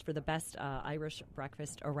chance for the best Irish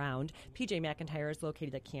breakfast around, PJ McIntyre is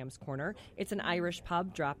located at Cam's Corner. It's an Irish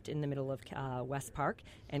pub dropped in the middle of West Park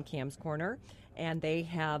and Cam's Corner. And they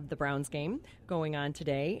have the Browns game going on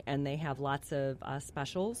today, and they have lots of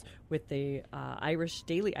specials with the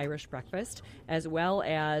daily Irish breakfast, as well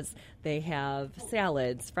as they have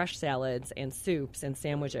salads, fresh salads, and soups and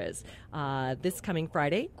sandwiches. This coming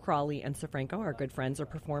Friday, Crawley and Sofranco, our good friends, are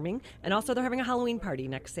performing, and also they're having a Halloween party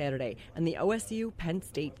next Saturday, and the OSU Penn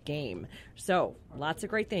State game. So, lots of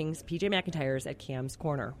great things. PJ McIntyre's at Cam's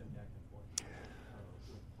Corner.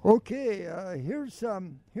 Okay, here's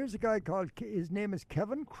a guy called, his name is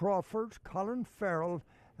Kevin Crawford, Colin Farrell,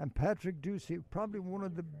 and Patrick Ducey, probably one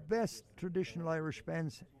of the best traditional Irish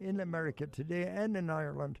bands in America today and in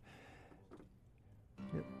Ireland.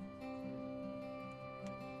 Yep.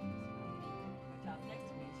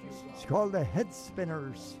 It's called the Head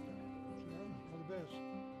Spinners.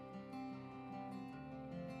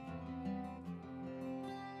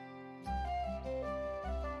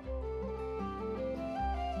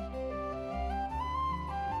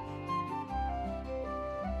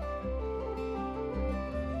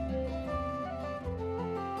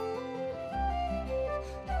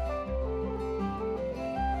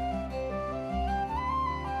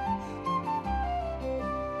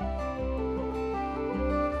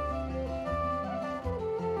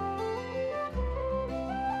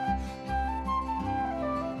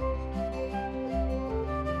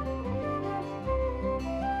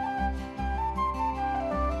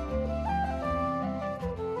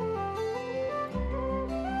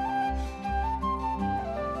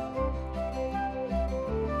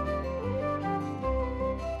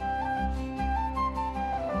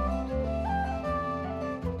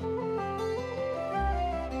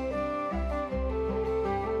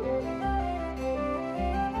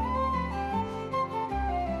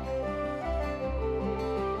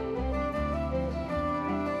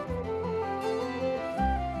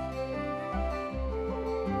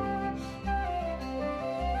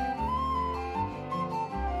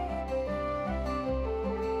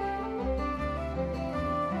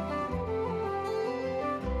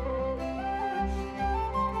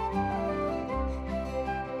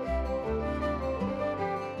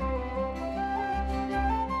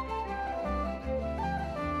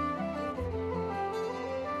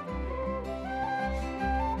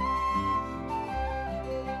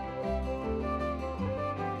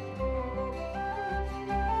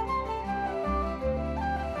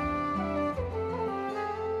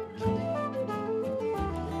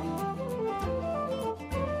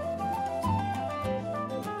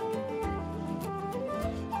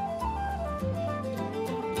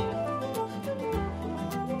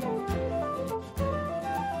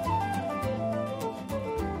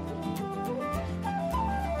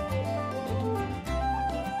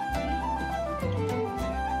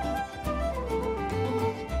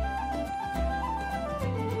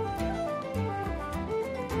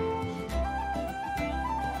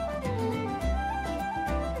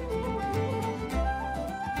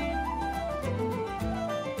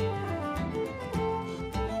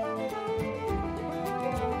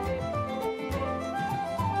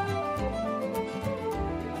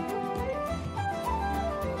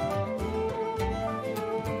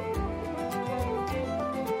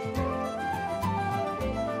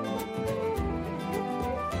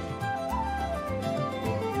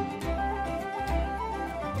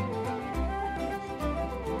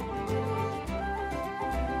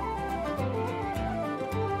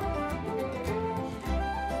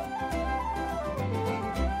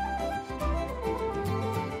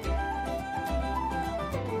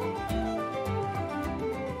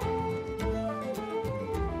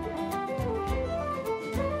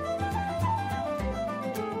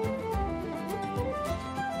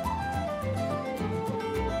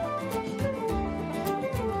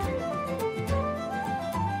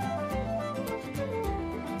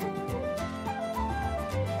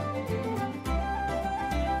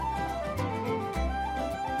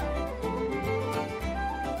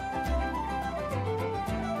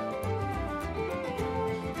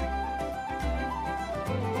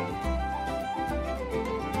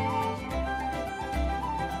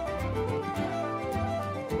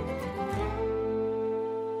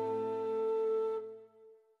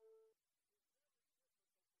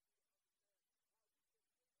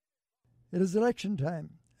 It is election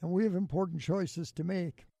time, and we have important choices to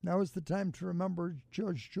make. Now is the time to remember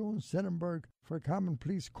Judge Joan Sennenberg for Common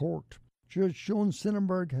Pleas Court. Judge Joan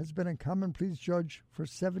Sennenberg has been a Common Pleas judge for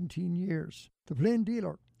 17 years. The Plain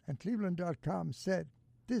Dealer and Cleveland.com said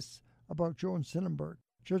this about Joan Sennenberg.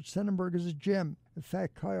 Judge Sennenberg is a gem. In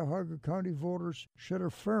fact, Cuyahoga County voters should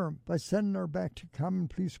affirm by sending her back to Common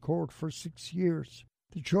Pleas Court for 6 years.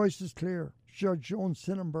 The choice is clear. Judge Joan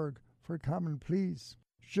Sennenberg for Common Pleas.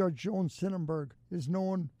 Judge Joan Sennenberg is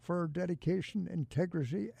known for her dedication,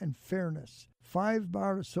 integrity, and fairness. 5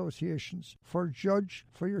 bar associations for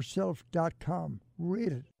JudgeForYourself.com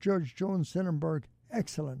rated Judge Joan Sennenberg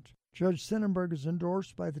excellent. Judge Sennenberg is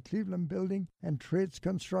endorsed by the Cleveland Building and Trades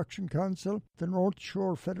Construction Council, the North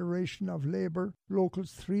Shore Federation of Labour,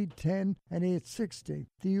 Locals 310 and 860,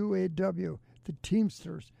 the UAW, the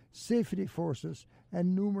Teamsters, Safety Forces,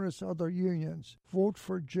 and numerous other unions. Vote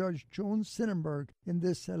for Judge Joan Sennenberg in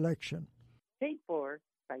this election. Paid for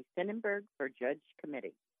by Sennenberg for Judge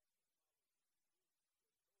Committee.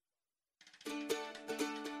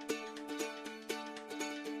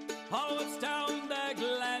 Oh, it's down the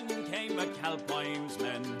glen came a Calpoime's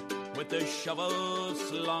men with the shovel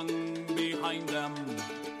slung behind them.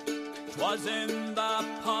 'Twas in the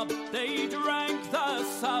pub they drank the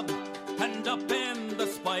sub, and up in the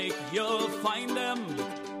spike you'll find them.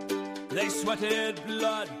 They sweated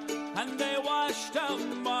blood and they washed out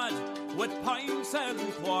mud with pints and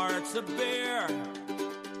quarts of beer.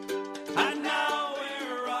 And now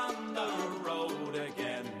we're on the road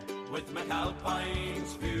again with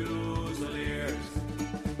McAlpine's Fusiliers.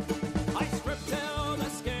 I stripped till the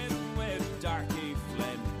skin with Darky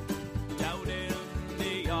Flynn down in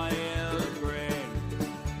the Isle Green.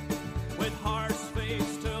 With horse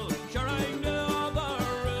face till sure I know the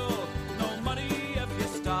rule, no money if you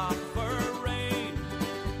stop for rain.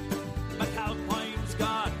 McAlpine's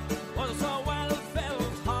God was a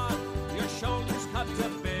well-filled hod, your shoulders cut to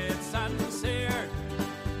bits and seared.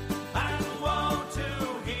 And woe to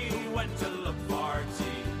he went to look for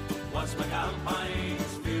tea, was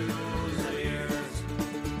McAlpine's Fusiliers.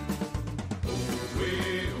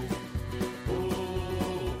 Ooh-wee,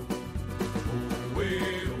 ooh-wee,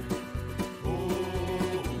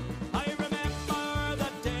 ooh. I remember the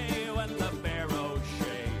day when the Bear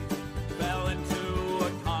O'Shea fell into a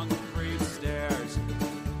concrete stairs.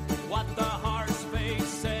 What the horse face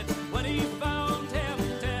said when he found him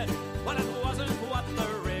dead, well, it wasn't what the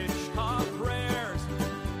rich call prayers.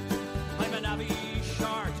 I'm an Abbey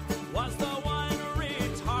Short was the one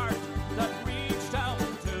retard that reached out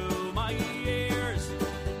to my ears.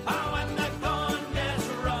 Oh, when the gun gets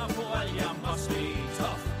rough, well, you must be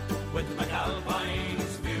tough with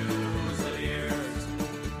McAlpine's Fusiliers.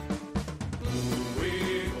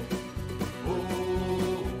 Ooh-wee,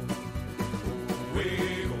 ooh-wee,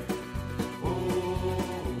 ooh-wee,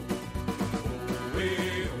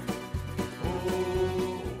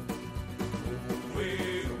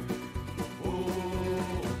 ooh-wee, ooh.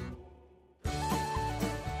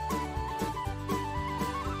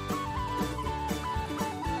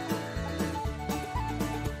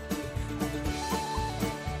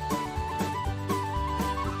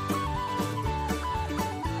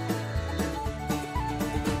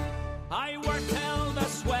 I worked till the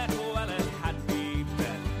sweat, well, it had me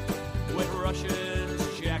bent with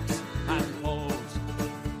Russians, Czechs, and Poles.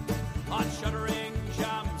 On shuddering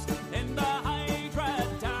jams in the Hydra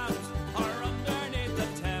dams or underneath the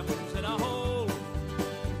Thames in a hole.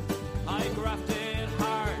 I grafted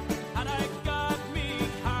hard and I got me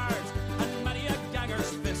cards and many a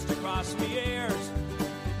ganger's fist across me ears.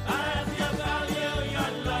 And if you value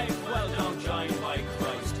your life, well, don't join by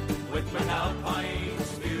Christ with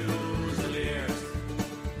McAlpine's Fusiliers.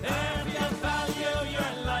 If you value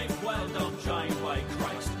your life, well, don't join by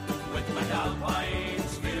Christ with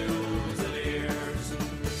McAlpine's Fusiliers.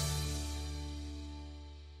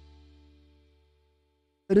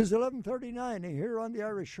 It is 11:39 here on the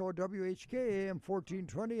Irish Show, WHK AM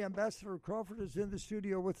 1420. Ambassador Crawford is in the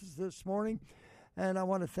studio with us this morning, and I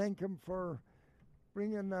want to thank him for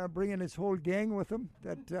bringing his whole gang with him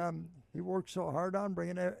that he worked so hard on,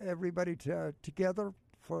 bringing everybody together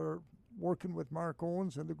for working with Mark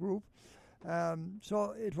Owens and the group.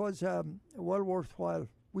 So it was a well worthwhile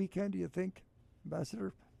weekend, do you think,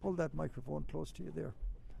 Ambassador? Pull that microphone close to you there.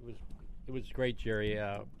 It was great, Jerry.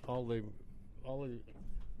 All the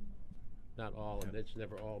not all, and it's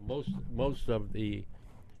never all. Most of the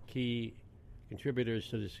key contributors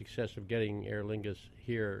to the success of getting Aer Lingus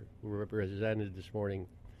here were represented this morning,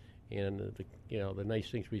 and the nice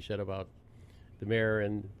things we said about the mayor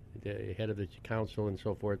and the head of the council and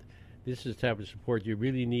so forth. this is the type of support you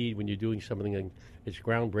really need when you're doing something that's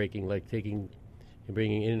groundbreaking, like taking and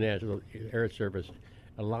bringing international air service.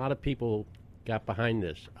 A lot of people got behind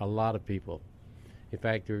this, a lot of people. In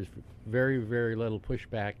fact, there's very, very little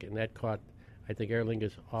pushback, and that caught, I think, Aer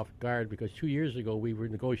Lingus off guard, because 2 years ago we were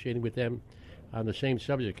negotiating with them on the same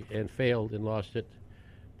subject and failed and lost it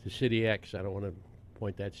to City X. I don't want to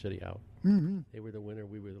point that city out. Mm-hmm. They were the winner,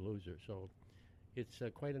 we were the loser. So it's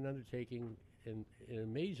quite an undertaking and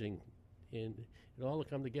amazing, and it all will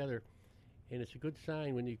come together. And it's a good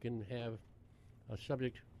sign when you can have a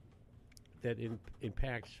subject that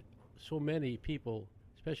impacts so many people,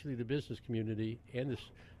 especially the business community and the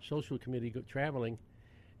social community traveling,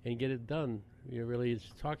 and get it done. You know, really,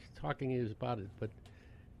 it's talking is about it. But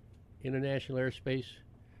international airspace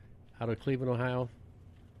out of Cleveland, Ohio,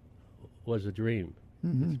 was a dream.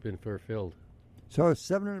 Mm-hmm. It's been fulfilled. So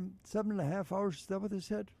 7.5 hours, is that what they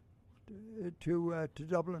said? To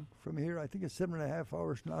Dublin from here. I think it's 7.5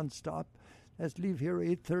 hours non-stop. Let's leave here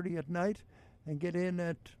 8:30 at night and get in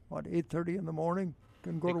at, 8:30 in the morning.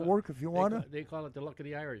 Can go to work if you want to. They call it the luck of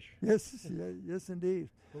the Irish. Yes, yes, indeed.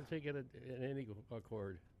 We'll take it at any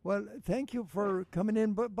accord. Well, thank you for coming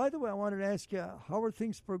in. But by the way, I wanted to ask you, how are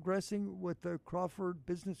things progressing with the Crawford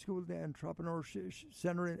Business School, the Entrepreneurship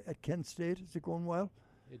Center at Kent State? Is it going well?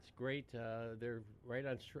 It's great. They're right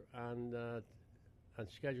on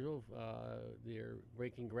schedule. They're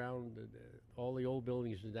breaking ground. All the old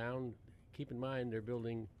buildings are down. Keep in mind, they're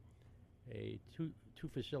building two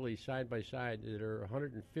facilities side by side that are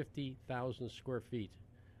 150,000 square feet.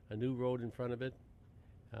 A new road in front of it.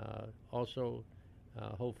 Also,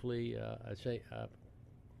 hopefully,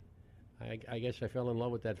 I guess I fell in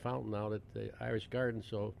love with that fountain out at the Irish Garden,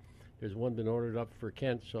 so there's one been ordered up for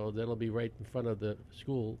Kent, so that'll be right in front of the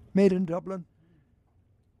school. Made in Dublin?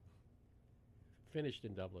 Finished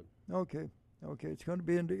in Dublin. Okay. It's going to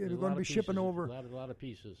be it's going to be shipping over. A lot of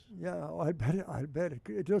pieces. Yeah, I bet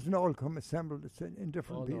it doesn't all come assembled. It's in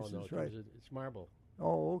different pieces, no, right? It's marble.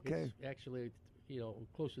 Oh, okay. It's actually,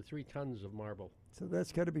 close to 3 tons of marble. So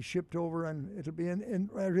that's got to be shipped over, and it'll be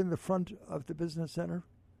right in the front of the business center.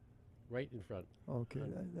 Right in front. Okay,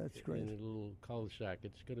 that's great. In a little cul-de-sac.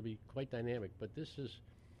 It's going to be quite dynamic, but this is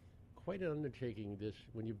quite an undertaking.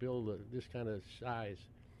 When you build this kind of size,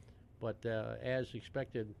 but as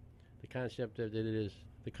expected. The concept that it is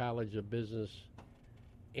the College of Business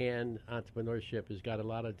and Entrepreneurship has got a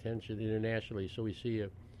lot of attention internationally. So we see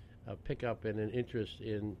a pickup and an interest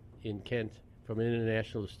in Kent from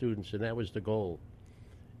international students, and that was the goal.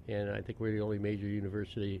 And I think we're the only major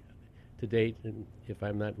university to date, and if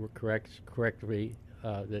I'm not correctly,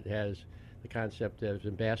 that has the concept as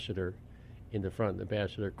ambassador in the front,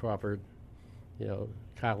 Ambassador Crawford,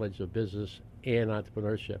 College of Business and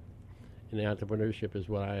Entrepreneurship. And the entrepreneurship is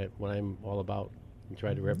what I'm all about and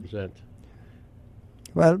try to represent.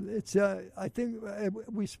 Well, it's I think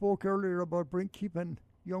we spoke earlier about keeping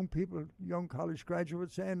young people, young college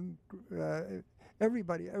graduates, and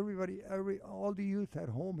everybody, all the youth at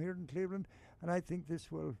home here in Cleveland, and I think this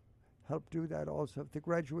will help do that also. If they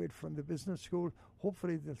graduate from the business school,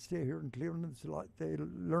 hopefully they'll stay here in Cleveland. They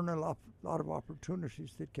learn a lot of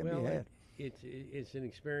opportunities that can be had. It's an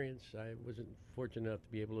experience. I wasn't fortunate enough to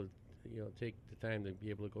be able to take the time to be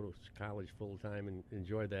able to go to college full time and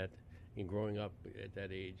enjoy that. And growing up at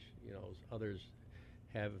that age, others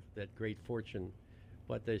have that great fortune,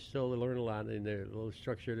 but they still learn a lot, and they're a little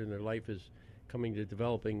structured, and their life is coming to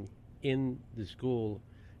developing in the school.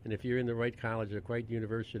 And if you're in the right college or right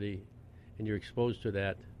university, and you're exposed to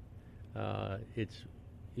that,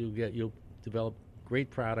 you'll develop great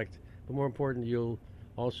product. But more important, you'll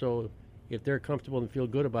also, if they're comfortable and feel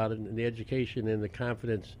good about it, and the education and the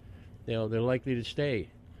confidence. They're likely to stay.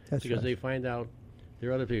 That's because right. They find out there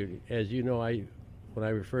are other people. As you know, when I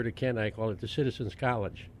refer to Kent, I call it the Citizens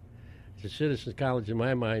College. It's a Citizens College in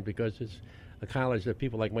my mind because it's a college that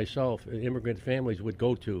people like myself, immigrant families, would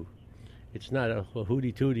go to. It's not a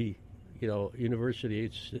hooty-tooty, university.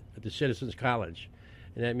 It's the Citizens College,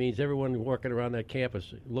 and that means everyone walking around that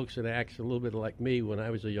campus looks and acts a little bit like me when I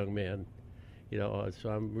was a young man. So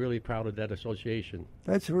I'm really proud of that association.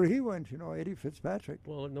 That's where he went, Eddie Fitzpatrick.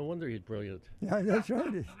 Well, no wonder he's brilliant. Yeah, that's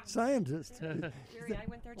right. Scientist. Jerry, I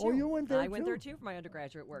went there too. Oh, you went there too? I went there too for my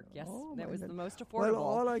undergraduate work. Yes, that was the most affordable. Well,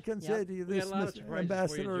 all I can say to you, this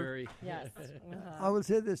Ambassador. You, yes. I will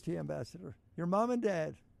say this to you, Ambassador. Your mom and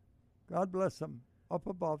dad, God bless them, up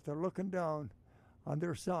above, they're looking down on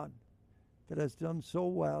their son that has done so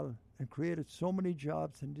well and created so many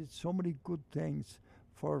jobs and did so many good things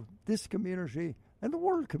for this community and the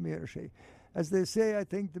world community. As they say, I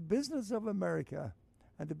think the business of America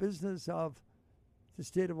and the business of the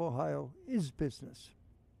state of Ohio is business.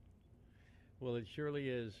 Well, it surely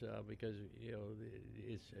is because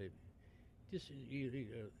it's just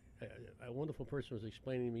a wonderful person was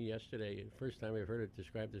explaining to me yesterday. First time I've heard it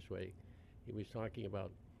described this way. He was talking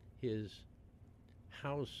about his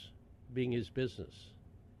house being his business,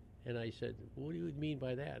 and I said, "What do you mean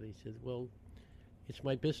by that?" He said, "Well, it's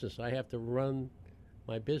my business. I have to run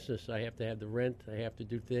my business. I have to have the rent. I have to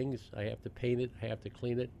do things. I have to paint it. I have to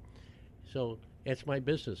clean it. So it's my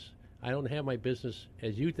business. I don't have my business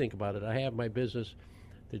as you think about it. I have my business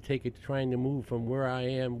to take it, trying to move from where I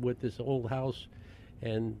am with this old house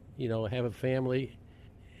and, have a family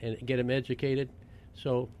and get them educated.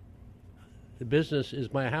 So the business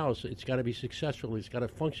is my house. It's got to be successful. It's got to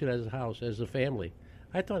function as a house, as a family."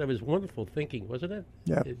 I thought it was wonderful thinking, wasn't it?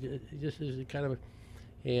 Yeah. It just is kind of,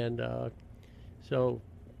 and so.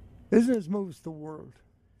 Business moves the world.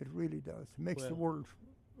 It really does. It makes the world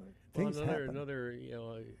things happen. Another,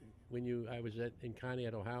 I was in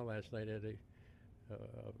Conneaut, Ohio last night at a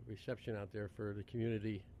reception out there for the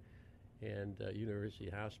community and university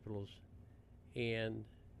hospitals, and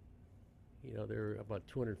there are about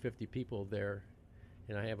 250 people there,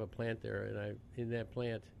 and I have a plant there, and in that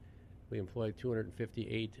plant we employed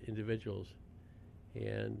 258 individuals,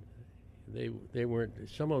 and they weren't.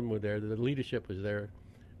 Some of them were there. The leadership was there,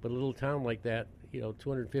 but a little town like that,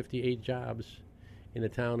 258 jobs in a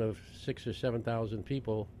town of 6,000 or 7,000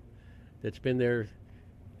 people, that's been there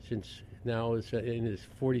since now it's in its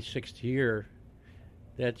 46th year.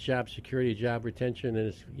 That's job security, job retention, and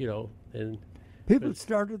it's and people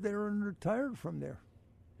started there and retired from there.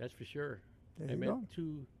 That's for sure. There I met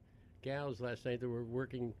two gals last night that were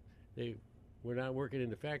working. They were not working in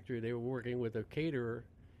the factory. They were working with a caterer.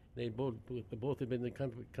 They both had been in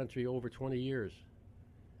the country over 20 years,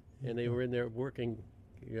 and they were in there working.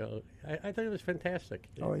 I thought it was fantastic.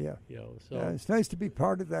 Oh yeah. So it's nice to be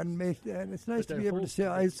part of that, and it's nice to be able to say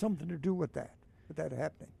I had something to do with that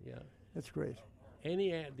happening. Yeah, that's great.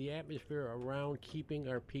 The atmosphere around keeping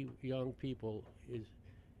our young people is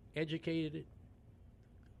educated,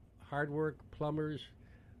 hard work, plumbers,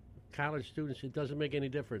 college students. It doesn't make any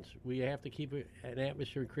difference. We have to keep an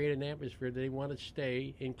atmosphere, create an atmosphere that they want to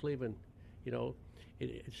stay in Cleveland.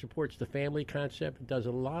 It supports the family concept. It does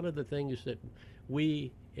a lot of the things that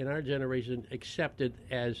we in our generation accepted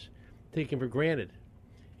as taken for granted.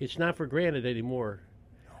 It's not for granted anymore.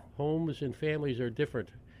 Homes and families are different.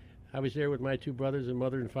 I was there with my two brothers and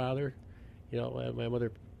mother and father.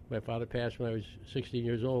 My father passed when I was 16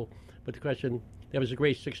 years old. But the question, that was a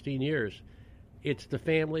great 16 years. It's the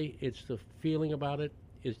family, it's the feeling about it,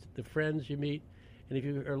 it's the friends you meet. And if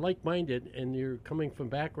you are like-minded and you're coming from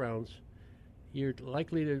backgrounds, you're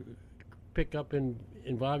likely to pick up and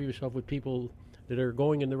involve yourself with people that are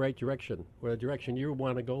going in the right direction, or the direction you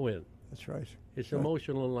want to go in. That's right. It's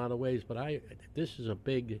emotional in a lot of ways, but this is a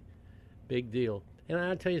big, big deal. And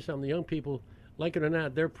I'll tell you something, the young people, like it or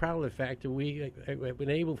not, they're proud of the fact that we have been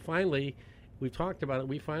able, finally, we've talked about it,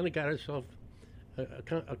 we finally got ourselves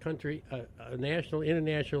a country, a national,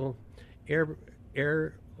 international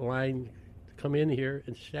airline to come in here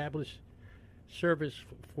and establish service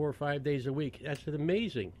 4 or 5 days a week. That's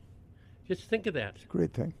amazing. Just think of that. It's a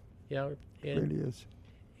great thing. Yeah, it really is.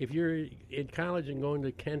 If you're in college and going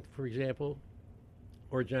to Kent, for example,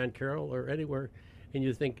 or John Carroll or anywhere, and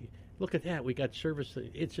you think, look at that, we got service.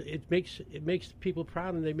 It makes people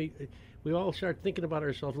proud, and we all start thinking about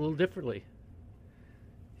ourselves a little differently.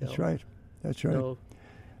 That's right. That's right. So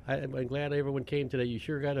I'm glad everyone came today. You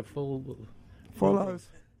sure got a full house.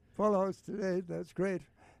 Full house today. That's great.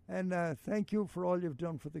 And thank you for all you've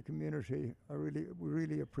done for the community. We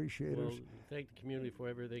really appreciate it. Thank the community for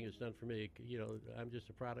everything it's done for me. I'm just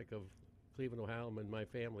a product of Cleveland, Ohio, and my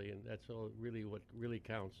family, and that's all really what really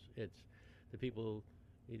counts. It's the people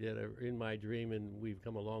that are in my dream, and we've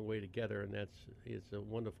come a long way together, and it's a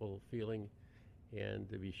wonderful feeling, and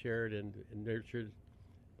to be shared and nurtured.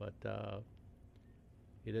 But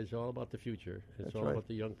it is all about the future. It's all about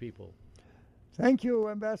the young people. Thank you,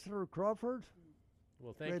 Ambassador Crawford.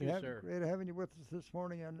 Well, thank you, sir. Great having you with us this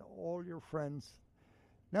morning, and all your friends.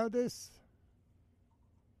 Now this.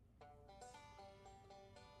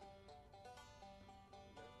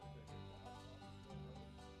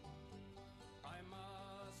 I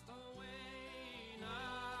must away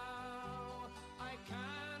now. I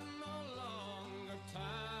can no longer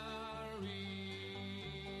tarry.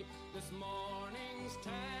 This morning's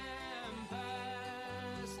tempest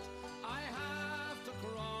I have to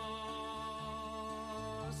cross.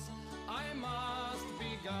 I must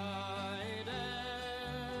be guided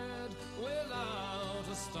without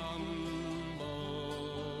a stumble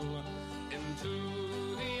into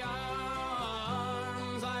the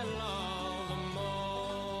arms I love the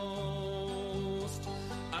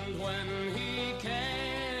And when he came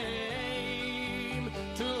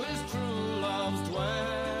to his true love's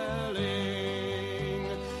dwelling,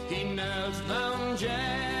 he knelt down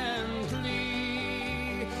gently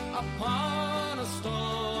upon a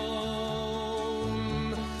stone,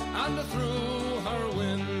 and through her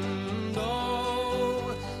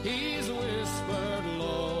window he's whispered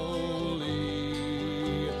lowly,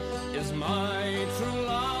 is my true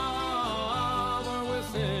lover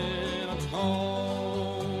within at home?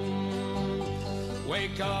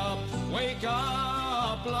 Wake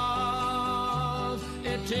up, love,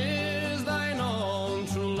 it is thine own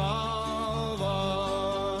true lover.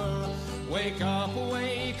 Wake up,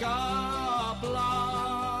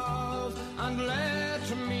 love, and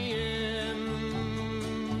let me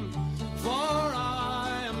in, for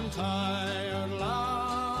I am tired,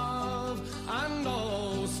 love, and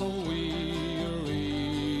oh so weary,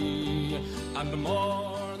 and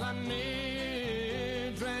more than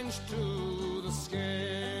me, drenched to the skin.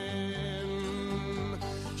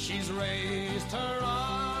 She's raised her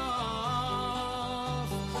off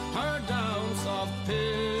her down soft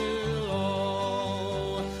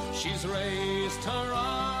pillow. She's raised her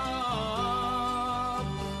up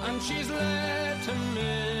and she's let him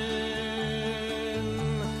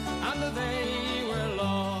in, and they were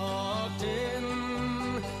locked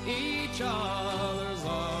in each other's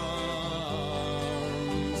arms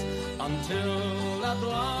until that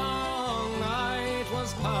long night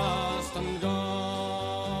was past and gone.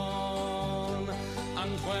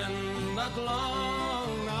 And when that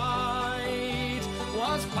long night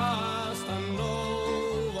was past and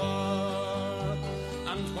over,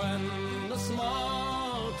 and when the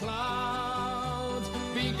small clouds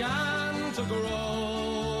began to grow,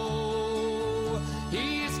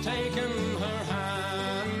 he's taken her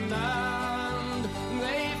hand and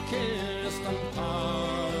they've kissed and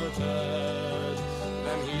parted.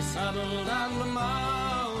 Then he saddled and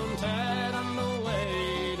mounted and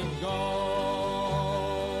away to go.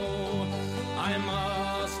 I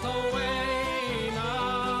must away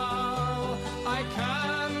now, I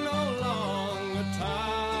can no longer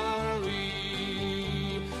tarry.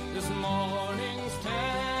 This morning's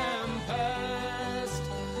tempest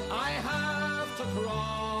I have to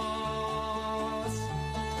cross.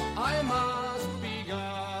 I must be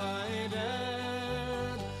guided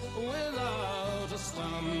without a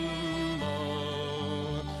stumble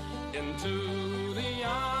into the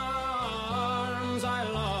arms I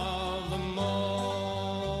love the most.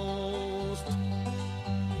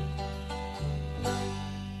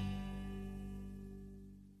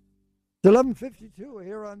 It's 11:52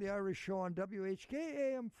 here on the Irish Show on WHK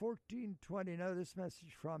AM 1420. Now this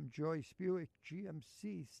message from Joyce Buick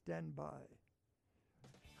GMC. Stand by.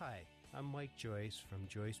 Hi, I'm Mike Joyce from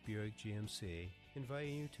Joyce Buick GMC,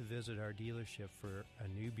 inviting you to visit our dealership for a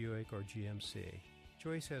new Buick or GMC.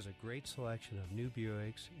 Joyce has a great selection of new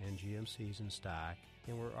Buicks and GMCs in stock,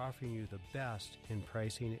 and we're offering you the best in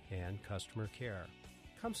pricing and customer care.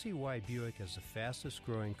 Come see why Buick is the fastest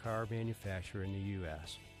growing car manufacturer in the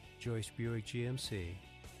U.S. Joyce Buick GMC,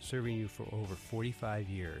 serving you for over 45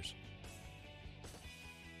 years.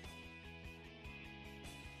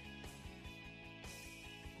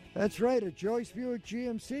 That's right, at Joyce Buick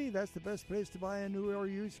GMC. That's the best place to buy a new or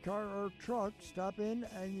used car or truck. Stop in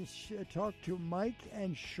and you talk to Mike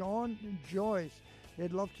and Sean and Joyce.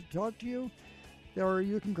 They'd love to talk to you. Or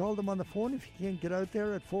you can call them on the phone if you can't get out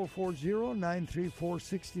there at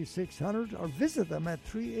 440-934-6600, or visit them at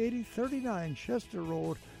 38039 Chester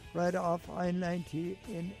Road, right off I-90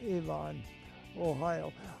 in Avon,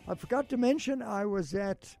 Ohio. I forgot to mention I was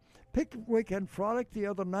at Pickwick and Frolic the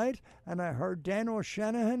other night, and I heard Dan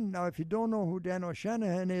O'Shanahan. Now, if you don't know who Dan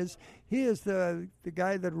O'Shanahan is, he is the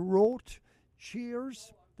guy that wrote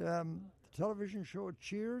Cheers, the television show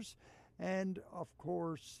Cheers, and, of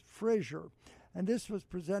course, Frasier. And this was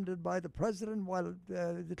presented by the president, while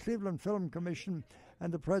the Cleveland Film Commission,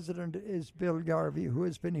 and the president is Bill Garvey, who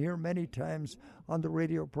has been here many times on the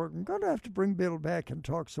radio program. I'm going to have to bring Bill back and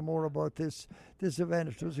talk some more about this event.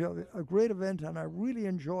 It was a great event, and I really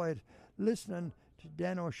enjoyed listening to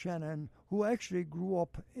Dan O'Shanahan, who actually grew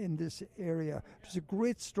up in this area. It was a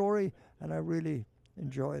great story, and I really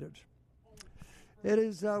enjoyed it. It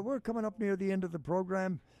is, we're coming up near the end of the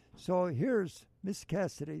program, so here's Miss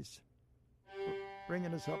Cassidy's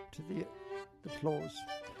bringing us up to the close.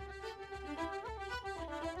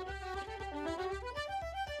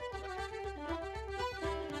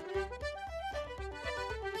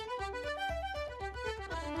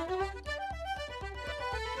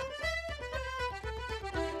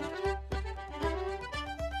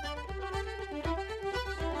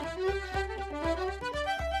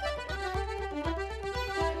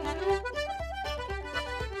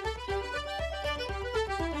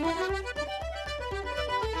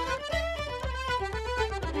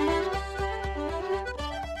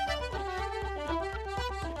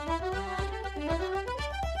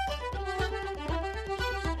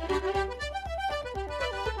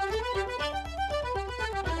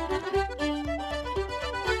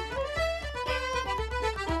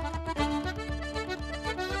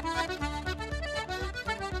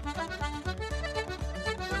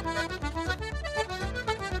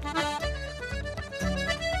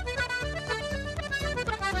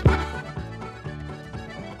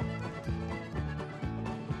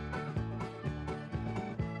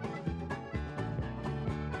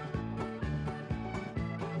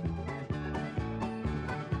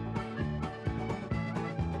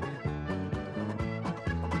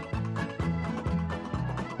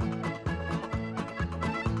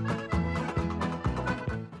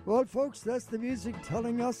 Well, folks, that's the music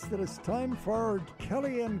telling us that it's time for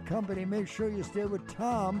Kelly and Company. Make sure you stay with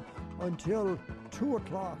Tom until 2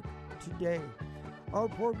 o'clock today. Our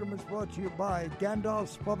program is brought to you by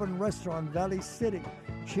Gandalf's Pub and Restaurant, Valley City,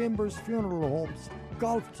 Chambers Funeral Homes,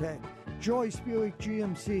 Golf Tech, Joyce Buick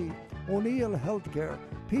GMC, O'Neill Healthcare,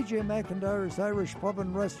 PJ McIntyre's Irish Pub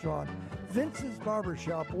and Restaurant, Vince's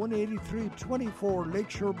Barbershop, 18324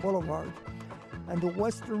 Lakeshore Boulevard, and the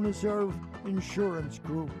Western Reserve Insurance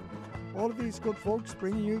Group. All of these good folks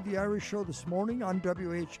bringing you the Irish Show this morning on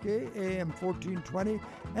WHK AM 1420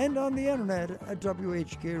 and on the internet at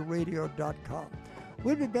WHKradio.com.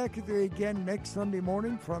 We'll be back with you again next Sunday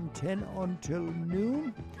morning from 10 until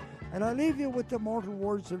noon. And I leave you with the immortal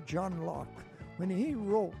words of John Locke when he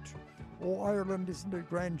wrote, "Oh, Ireland, isn't it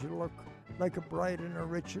grand you look, like a bride in a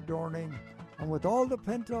rich adorning, and with all the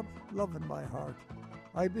pent-up love in my heart,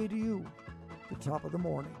 I bid you the top of the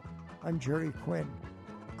morning." I'm Jerry Quinn.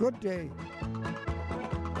 Good day.